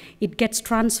training, it gets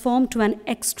transformed to an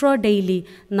extra-daily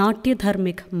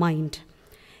Natyadharmic mind.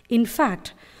 In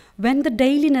fact, when the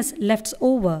dailiness lefts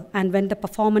over and when the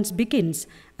performance begins,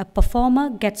 a performer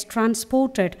gets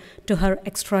transported to her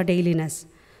extra-dailiness.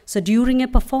 So during a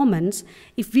performance,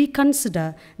 if we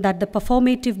consider that the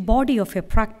performative body of a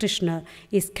practitioner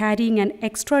is carrying an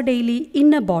extra-daily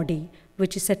inner body,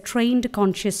 which is a trained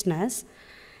consciousness,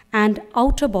 and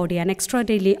outer body, an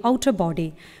extra-daily outer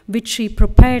body, which she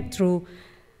prepared through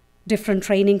different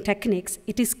training techniques,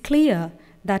 it is clear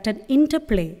that an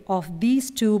interplay of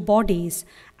these two bodies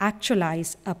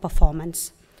actualize a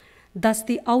performance. Thus,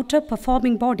 the outer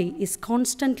performing body is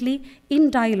constantly in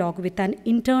dialogue with an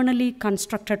internally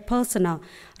constructed persona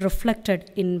reflected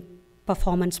in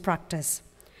performance practice.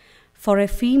 For a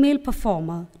female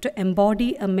performer to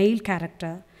embody a male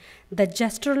character, the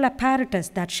gestural apparatus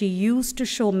that she used to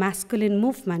show masculine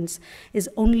movements is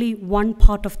only one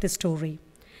part of the story.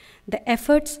 The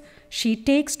efforts she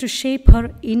takes to shape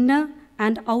her inner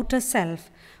and outer self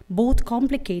both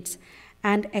complicates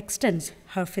and extends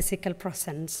her physical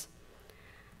presence.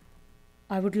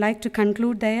 I would like to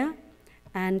conclude there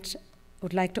and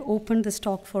would like to open this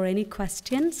talk for any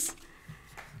questions.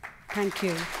 Thank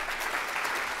you.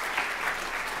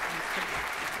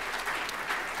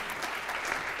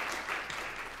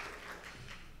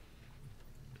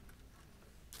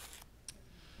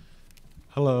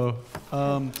 Hello.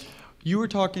 You were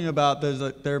talking about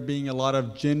there being a lot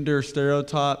of gender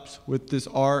stereotypes with this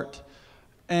art.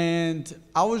 And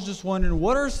I was just wondering,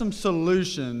 what are some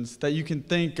solutions that you can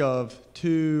think of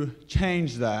to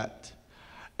change that?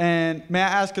 And may I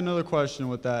ask another question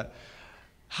with that?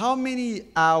 How many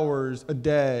hours a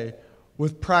day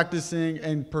with practicing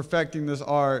and perfecting this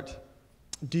art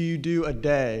do you do a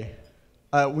day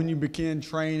when you begin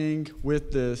training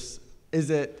with this? Is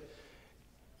it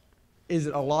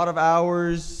a lot of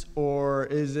hours, or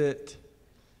is it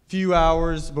few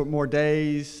hours but more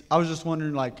days? I was just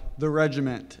wondering, like, the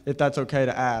regiment, if that's okay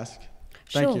to ask.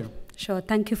 Thank you. Sure.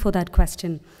 Thank you for that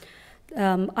question.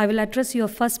 I will address your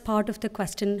first part of the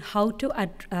question, how to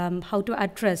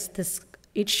address this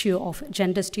issue of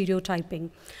gender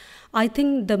stereotyping. I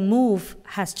think the move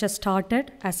has just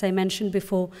started. As I mentioned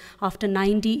before, after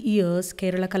 90 years,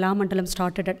 Kerala Kalamandalam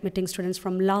started admitting students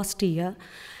from last year.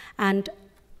 And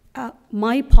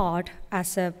my part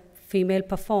as a female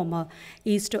performer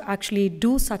is to actually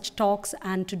do such talks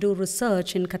and to do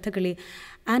research in Kathakali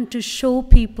and to show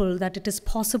people that it is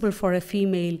possible for a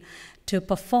female to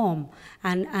perform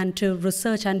and to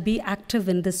research and be active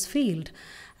in this field.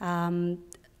 And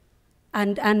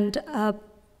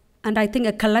I think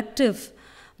a collective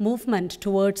movement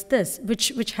towards this,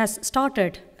 which has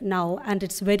started now, and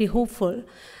it's very hopeful,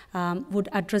 would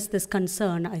address this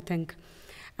concern, I think.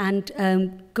 And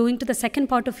going to the second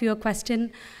part of your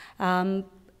question,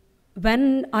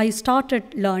 when I started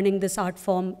learning this art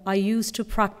form, I used to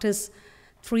practice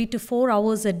 3 to 4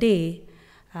 hours a day,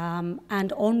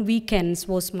 and on weekends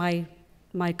was my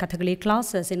Kathakali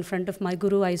classes in front of my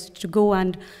guru. I used to go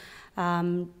and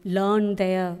learn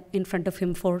there in front of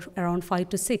him for around 5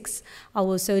 to 6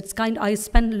 hours. So it's I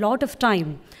spend a lot of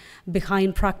time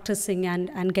behind practicing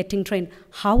and getting trained.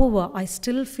 However, I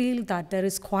still feel that there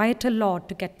is quite a lot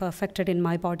to get perfected in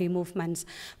my body movements,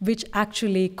 which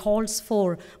actually calls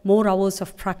for more hours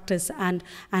of practice and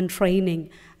training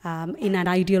in an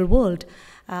ideal world.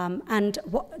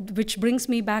 Which brings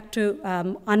me back to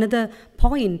another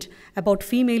point about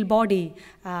female body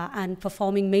and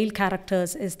performing male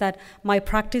characters, is that my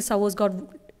practice hours got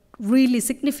really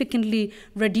significantly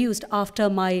reduced after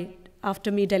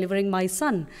me delivering my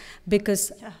son,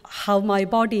 because how my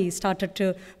body started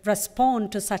to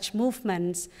respond to such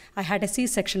movements. I had a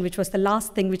C-section, which was the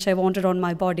last thing which I wanted on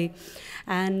my body.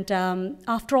 And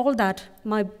after all that,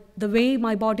 the way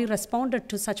my body responded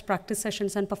to such practice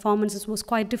sessions and performances was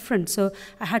quite different. So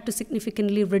I had to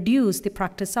significantly reduce the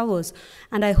practice hours.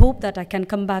 And I hope that I can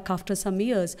come back after some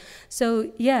years. So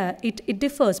yeah, it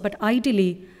differs, but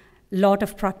ideally, lot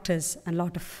of practice and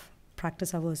lot of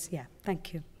practice hours. Yeah,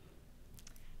 thank you.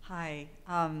 Hi.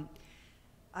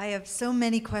 I have so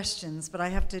many questions, but I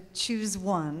have to choose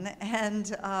one.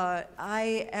 And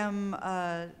I am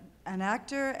an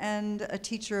actor and a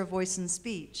teacher of voice and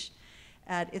speech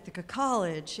at Ithaca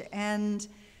College. And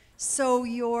so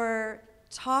your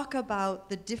talk about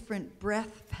the different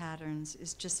breath patterns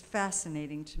is just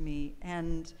fascinating to me.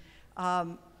 And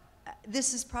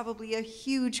this is probably a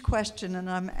huge question, and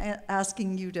I'm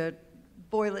asking you to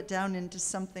boil it down into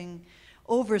something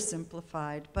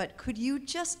oversimplified. But could you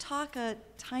just talk a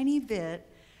tiny bit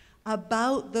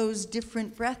about those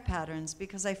different breath patterns?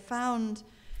 Because I found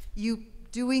you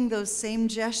doing those same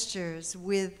gestures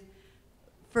with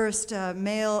first a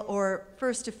male or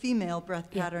first a female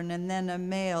breath pattern and then a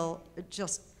male,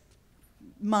 just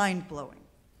mind-blowing.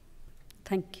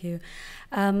 Thank you.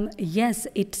 Yes,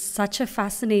 it's such a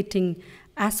fascinating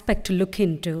aspect to look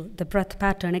into, the breath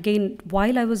pattern. Again,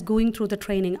 while I was going through the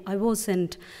training, I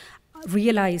wasn't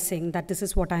realizing that this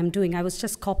is what I'm doing. I was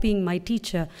just copying my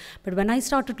teacher. But when I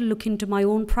started to look into my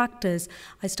own practice,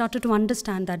 I started to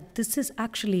understand that this is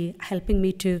actually helping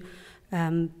me to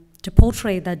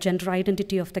portray the gender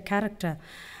identity of the character.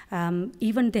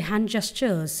 Even the hand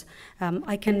gestures.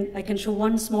 I can show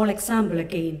one small example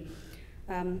again.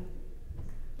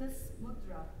 This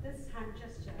mudra, this hand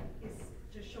gesture is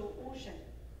to show ocean.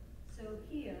 So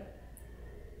here,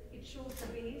 it shows the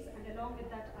base, and along with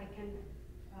that, I can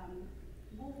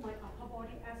move my upper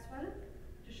body as well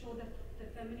to show the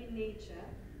feminine nature,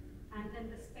 and then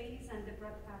the space and the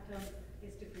breath pattern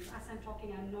is different. As I'm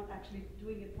talking, I'm not actually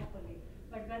doing it properly.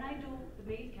 But when I do the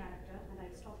male character, and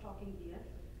I stop talking here,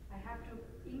 I have to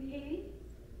inhale,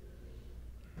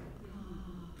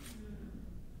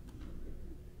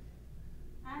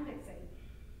 and exhale.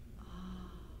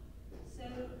 So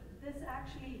this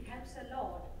actually helps a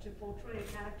lot to portray a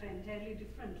character entirely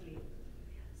differently.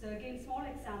 So again, small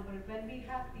example, when we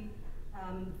have the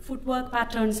footwork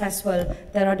patterns as well,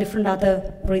 there are different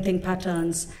other breathing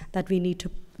patterns that we need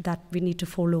to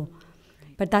follow.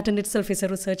 But that in itself is a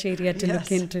research area to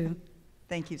look into.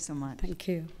 Thank you so much. Thank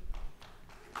you.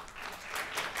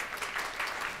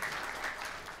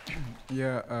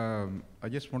 Yeah, I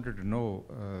just wanted to know,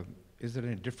 is there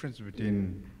any difference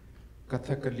between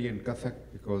Kathakali and Kathak?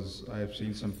 Because I have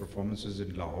seen some performances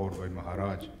in Lahore by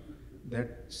Maharaj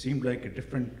that seemed like a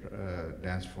different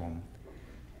dance form.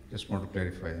 Just want to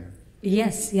clarify.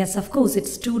 Yes, of course.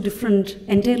 It's two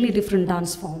entirely different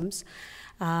dance forms.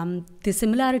 The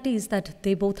similarity is that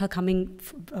they both are coming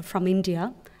from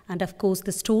India, and of course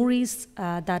the stories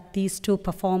that these two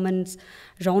performance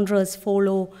genres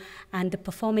follow and the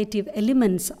performative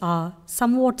elements are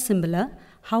somewhat similar.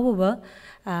 However,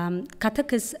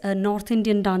 Kathak is a North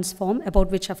Indian dance form,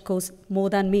 about which of course more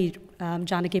than me,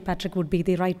 Janaki Patrick would be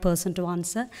the right person to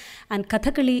answer. And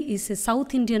Kathakali is a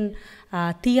South Indian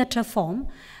theatre form,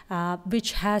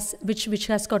 which has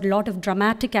got a lot of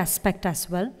dramatic aspect as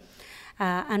well.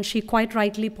 And she quite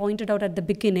rightly pointed out at the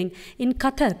beginning, in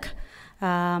Kathak,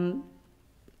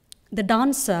 the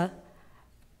dancer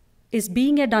is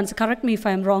being a dancer, correct me if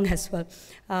I'm wrong as well,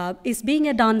 is being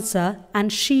a dancer,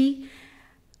 and she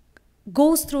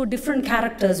goes through different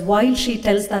characters while she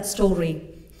tells that story.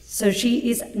 So she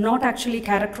is not actually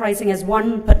characterizing as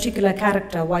one particular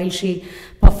character while she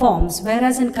performs,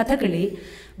 whereas in Kathakali,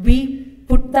 we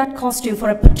put that costume for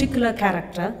a particular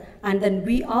character, and then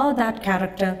we are that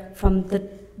character from the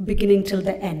beginning till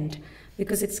the end,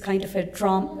 because it's kind of a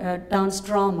dance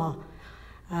drama.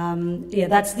 Yeah,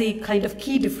 that's the kind of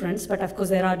key difference, but of course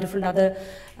there are different other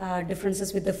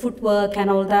differences with the footwork and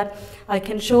all that. I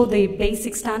can show the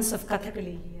basic stance of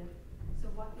Kathakali here. So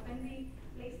when we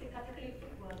place the Kathakali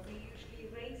footwork, we usually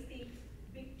raise the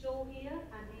big toe here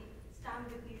and we stand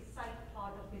with the side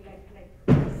part of the leg like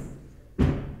this.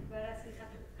 Whereas in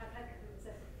Kathak, it's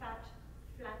a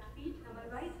flat feet, am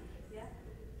I right? Yeah?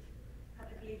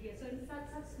 Kathakali here. So in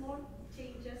such small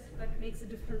changes, but makes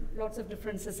lots of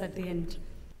differences at the end.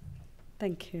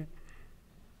 Thank you.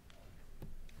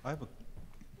 I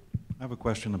have a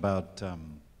question about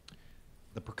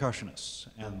the percussionists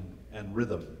and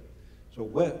rhythm. So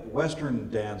Western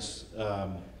dance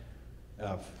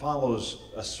follows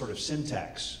a sort of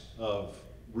syntax of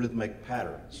rhythmic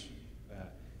patterns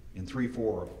in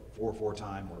 3/4, 4/4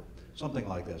 time, or something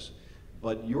like this.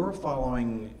 But you're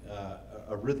following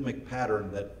a rhythmic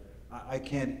pattern that I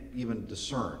can't even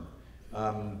discern.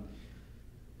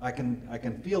 I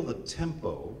can feel the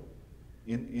tempo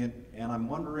and I'm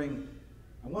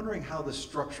wondering how the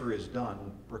structure is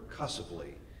done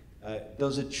percussively.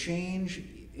 Does it change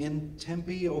in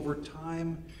tempi over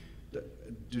time?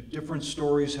 Do different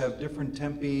stories have different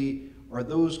tempi? Are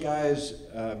those guys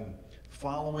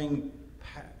following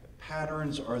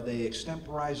patterns? Are they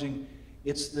extemporizing?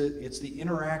 It's the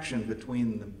interaction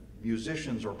between the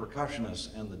musicians or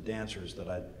percussionists and the dancers that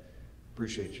I'd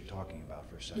appreciate you talking about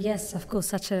for a second. Yes, of course,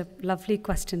 such a lovely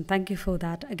question. Thank you for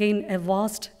that. Again, a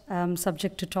vast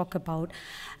subject to talk about.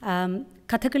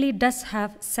 Kathakali does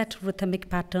have set rhythmic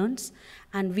patterns,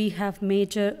 and we have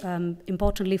major,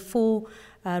 importantly, 4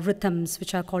 rhythms,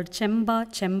 which are called Chemba,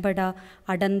 Chembada,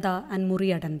 Adanda, and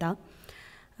Muri Adanda.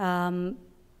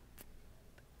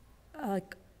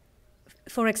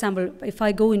 For example, if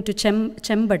I go into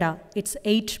Chembada, it's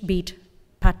 8-beat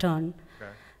pattern.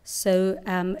 So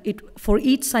for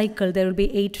each cycle, there will be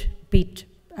 8-beat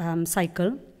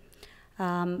cycle.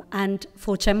 And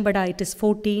for Chembada, it is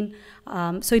 14.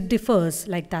 So it differs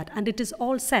like that. And it is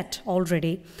all set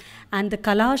already. And the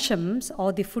kalashams,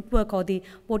 or the footwork, or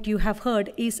what you have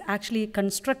heard, is actually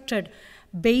constructed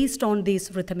based on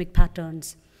these rhythmic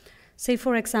patterns. Say,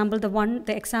 for example,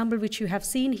 the example which you have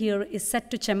seen here is set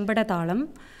to Chembada Thalam,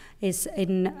 is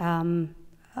in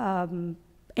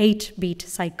 8-beat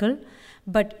cycle.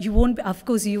 But you won't, of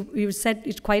course, you said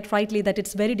it quite rightly that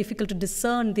it's very difficult to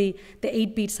discern the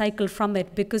 8-beat cycle from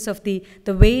it because of the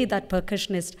way that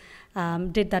percussionist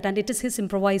did that. And it is his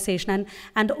improvisation.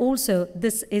 And also,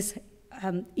 this is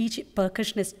each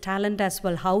percussionist talent as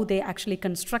well, how they actually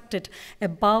construct it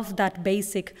above that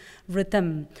basic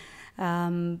rhythm.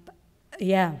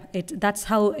 Yeah, that's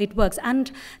how it works.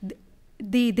 And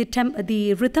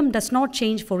the rhythm does not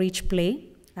change for each play.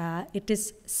 It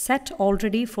is set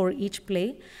already for each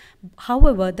play.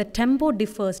 However, the tempo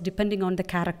differs depending on the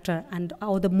character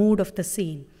or the mood of the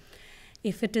scene.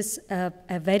 If it is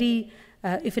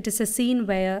if it is a scene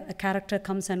where a character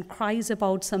comes and cries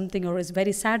about something or is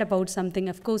very sad about something,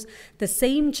 of course, the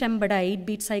same Chembada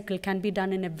 8-beat cycle can be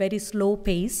done in a very slow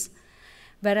pace,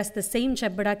 whereas the same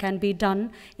Chembada can be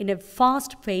done in a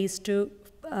fast pace to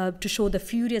show the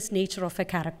furious nature of a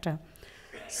character.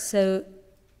 So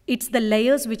it's the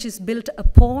layers which is built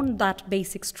upon that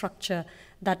basic structure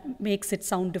that makes it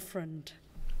sound different.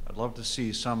 I'd love to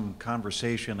see some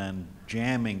conversation and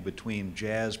jamming between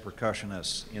jazz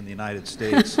percussionists in the United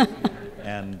States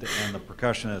and the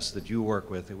percussionists that you work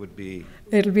with.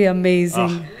 It'll be amazing.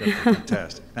 Oh, that'd be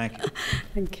fantastic. Thank you.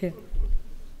 Thank you.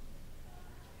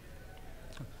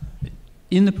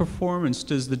 In the performance,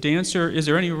 is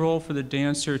there any role for the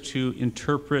dancer to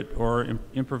interpret or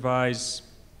improvise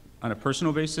on a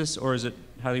personal basis, or is it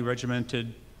highly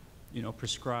regimented,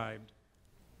 prescribed?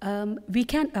 We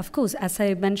can, of course, as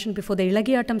I mentioned before, the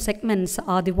Ilagiyatam segments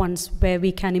are the ones where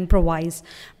we can improvise,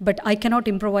 but I cannot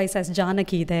improvise as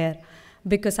Janaki there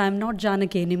because I'm not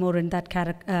Janaki anymore in that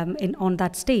on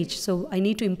that stage. So I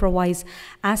need to improvise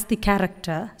as the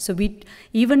character. So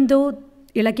even though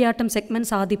Ilagiyatam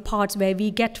segments are the parts where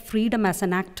we get freedom as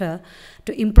an actor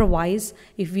to improvise,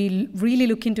 if we really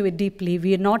look into it deeply,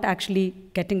 we are not actually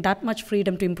getting that much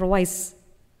freedom to improvise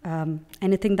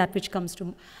anything that which comes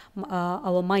to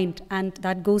our mind. And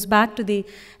that goes back to the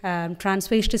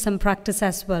transvestism practice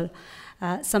as well.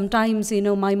 Sometimes,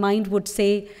 my mind would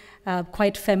say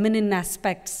quite feminine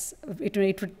aspects. It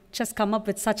would just come up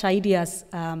with such ideas,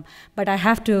 but I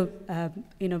have to,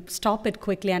 stop it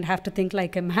quickly and have to think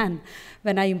like a man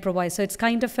when I improvise. So it's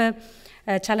kind of a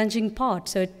challenging part.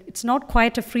 So it's not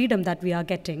quite a freedom that we are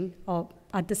getting, or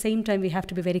at the same time, we have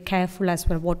to be very careful as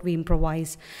well what we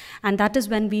improvise. And that is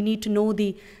when we need to know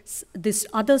this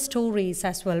other stories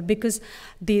as well, because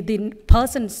the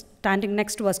person standing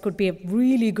next to us could be a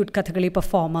really good Kathakali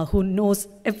performer who knows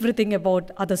everything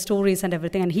about other stories and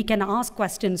everything, and he can ask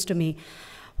questions to me.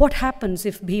 What happens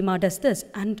if Bhima does this?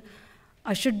 And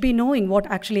I should be knowing what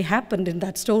actually happened in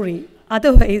that story.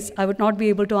 Otherwise, I would not be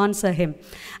able to answer him.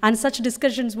 And such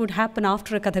discussions would happen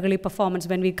after a Kathakali performance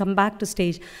when we come back to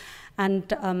stage. And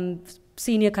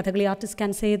senior Kathakali artists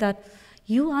can say that,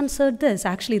 you answered this,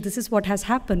 actually this is what has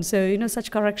happened. So,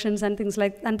 such corrections and things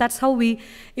like that. And that's how we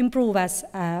improve as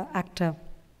actor.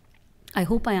 I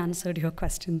hope I answered your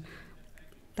question.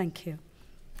 Thank you.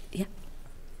 Yeah.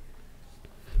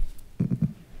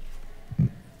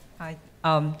 Hi.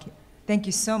 Thank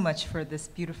you so much for this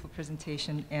beautiful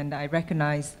presentation. And I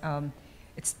recognize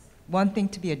it's one thing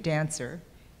to be a dancer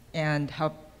and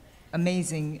how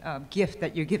amazing gift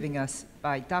that you're giving us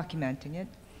by documenting it.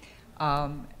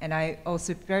 And I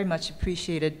also very much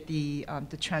appreciated the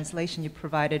translation you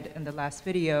provided in the last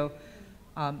video.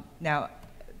 Now,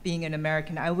 being an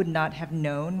American, I would not have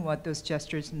known what those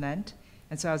gestures meant.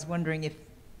 And so I was wondering if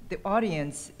the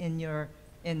audience in your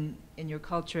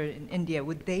culture in India,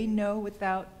 would they know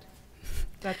without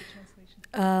the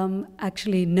translation?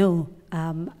 Actually, no.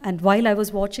 And while I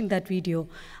was watching that video,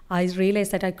 I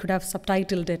realized that I could have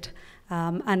subtitled it.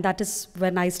 And that is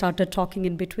when I started talking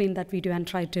in between that video and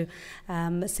tried to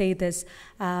say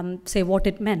what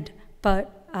it meant.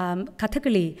 But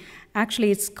Kathakali, actually,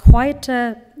 it's quite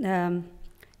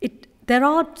there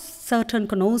are certain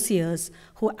connoisseurs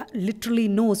who literally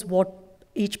knows what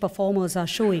each performers are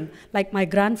showing. Like my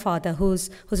grandfather, who's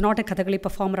not a Kathakali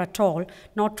performer at all,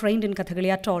 not trained in Kathakali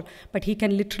at all, but he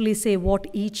can literally say what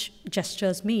each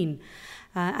gestures mean.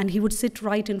 And he would sit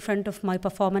right in front of my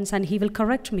performance and he will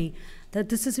correct me that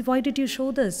this is, why did you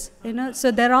show this?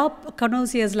 So there are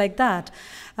connoisseurs like that.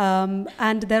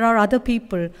 And there are other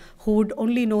people who would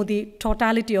only know the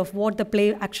totality of what the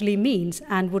play actually means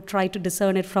and would try to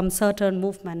discern it from certain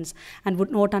movements and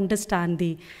would not understand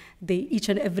the each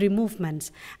and every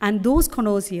movements. And those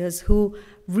connoisseurs who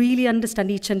really understand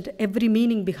each and every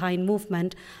meaning behind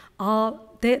movement are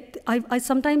I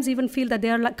sometimes even feel that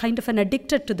they are like kind of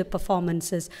addicted to the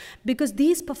performances, because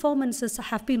these performances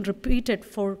have been repeated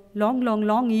for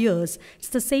long years. It's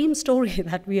the same story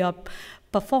that we are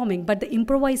performing, but the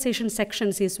improvisation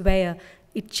sections is where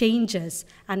it changes,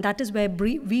 and that is where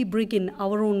we bring in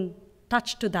our own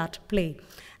touch to that play.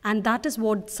 And that is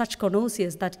what such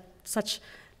connoisseurs, that such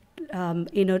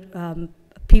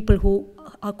people who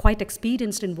are quite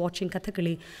experienced in watching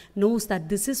Kathakali knows that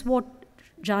this is what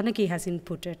Janaki has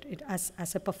inputted it as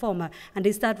a performer. And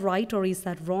is that right or is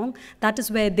that wrong? That is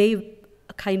where they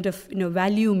kind of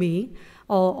value me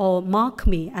or mark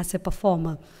me as a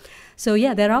performer. So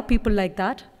yeah, there are people like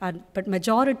that, but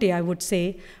majority, I would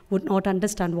say, would not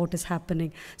understand what is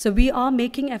happening. So we are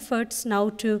making efforts now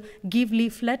to give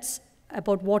leaflets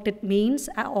about what it means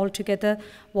altogether,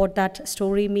 what that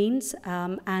story means,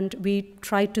 and we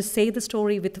try to say the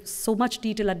story with so much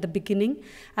detail at the beginning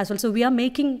as well. So we are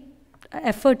making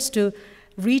efforts to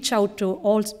reach out to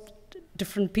all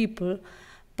different people.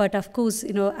 But of course,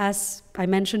 as I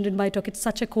mentioned in my talk, it's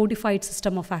such a codified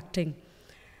system of acting.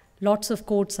 Lots of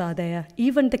codes are there.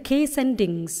 Even the case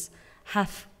endings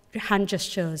have hand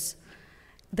gestures.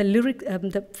 The lyric,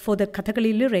 for the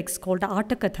Kathakali lyrics called the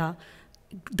Artakatha,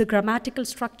 the grammatical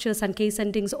structures and case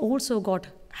endings also got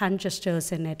hand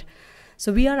gestures in it.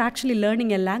 So we are actually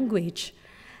learning a language.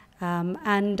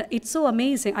 And it's so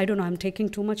amazing. I don't know, I'm taking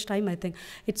too much time, I think.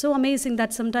 It's so amazing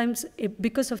that sometimes,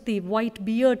 because of the white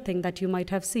beard thing that you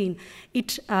might have seen,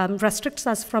 it restricts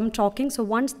us from talking. So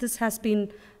once this has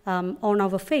been on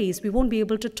our face, we won't be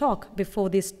able to talk before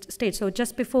this stage. So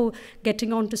just before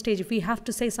getting onto stage, if we have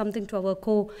to say something to our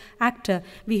co-actor,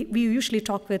 we usually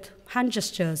talk with hand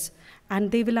gestures.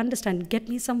 And they will understand, get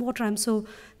me some water, I'm so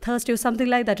thirsty, or something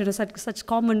like that. Such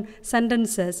common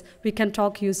sentences, we can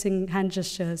talk using hand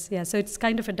gestures. Yeah, so it's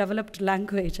kind of a developed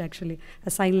language, actually, a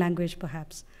sign language,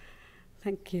 perhaps.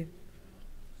 Thank you.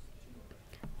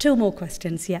 2 more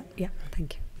questions, yeah,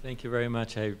 thank you. Thank you very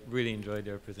much. I really enjoyed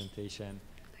your presentation,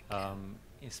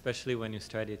 especially when you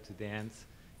started to dance.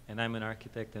 And I'm an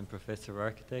architect and professor of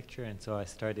architecture, and so I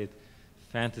started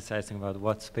fantasizing about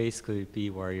what space could it be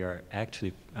where you're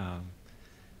actually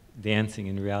dancing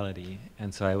in reality.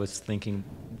 And so I was thinking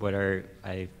whether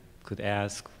I could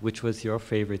ask, which was your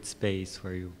favorite space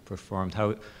where you performed?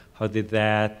 How did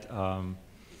that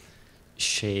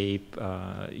shape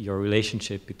your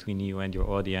relationship between you and your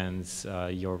audience,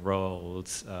 your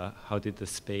roles? How did the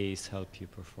space help you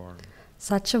perform?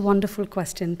 Such a wonderful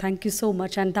question. Thank you so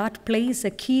much. And that plays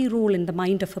a key role in the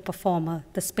mind of a performer,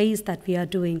 the space that we are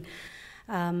doing.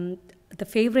 The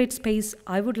favorite space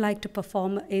I would like to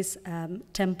perform is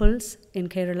temples in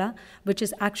Kerala, which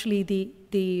is actually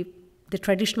the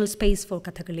traditional space for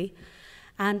Kathakali.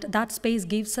 And that space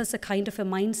gives us a kind of a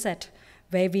mindset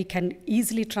where we can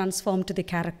easily transform to the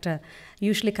character.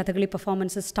 Usually Kathakali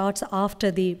performances starts after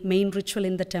the main ritual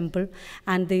in the temple,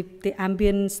 and the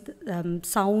ambience,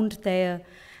 sound there,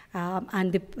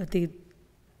 and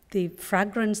the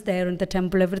fragrance there in the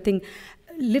temple, everything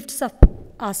lifts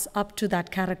us up to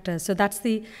that character. So that's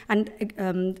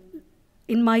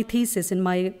in my thesis, in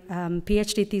my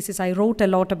PhD thesis, I wrote a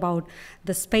lot about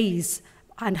the space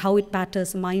and how it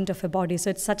matters the mind of a body.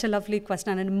 So it's such a lovely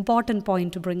question and an important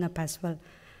point to bring up as well.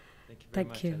 Thank you very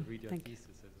much. I'll read your thesis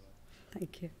as well.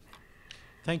 Thank you.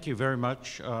 Thank you very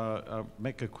much. I'll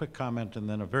make a quick comment and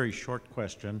then a very short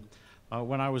question.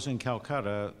 When I was in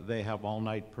Calcutta, they have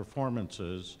all-night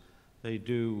performances. They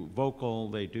do vocal,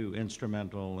 they do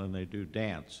instrumental, and they do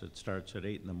dance. It starts at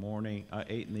 8 in the morning,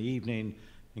 8 in the evening,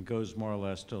 and goes more or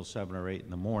less till 7 or 8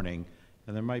 in the morning.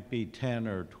 And there might be 10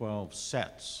 or 12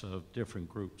 sets of different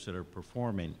groups that are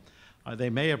performing.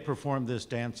 They may have performed this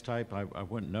dance type, I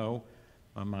wouldn't know.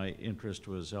 My interest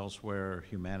was elsewhere,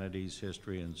 humanities,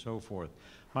 history, and so forth.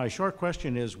 My short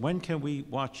question is, when can we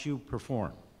watch you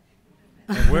perform?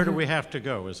 And where do we have to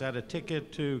go? Is that a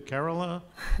ticket to Kerala?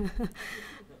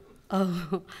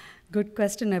 Oh, good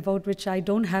question about which I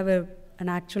don't have an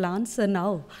actual answer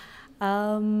now.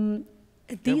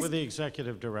 Get with the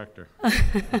executive director.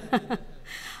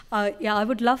 Yeah, I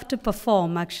would love to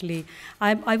perform, actually.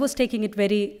 I was taking it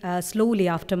very slowly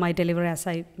after my delivery, as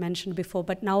I mentioned before,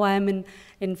 but now I am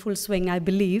in full swing, I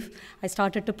believe. I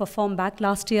started to perform back.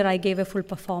 Last year, I gave a full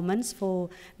performance for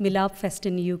Milab Fest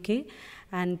in UK,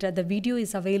 and the video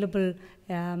is available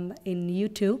in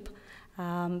YouTube.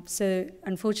 So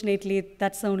unfortunately,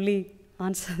 that's the only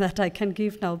answer that I can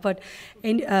give now. But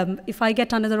if I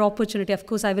get another opportunity, of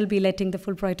course, I will be letting the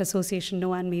Fulbright Association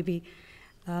know, and maybe,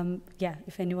 yeah,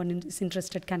 if anyone is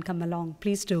interested can come along.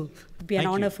 Please do. It would be an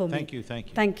honor for me. Thank you, thank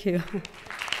you. Thank you.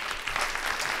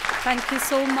 Thank you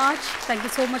so much. Thank you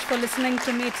so much for listening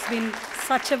to me. It's been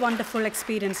such a wonderful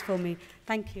experience for me.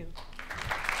 Thank you.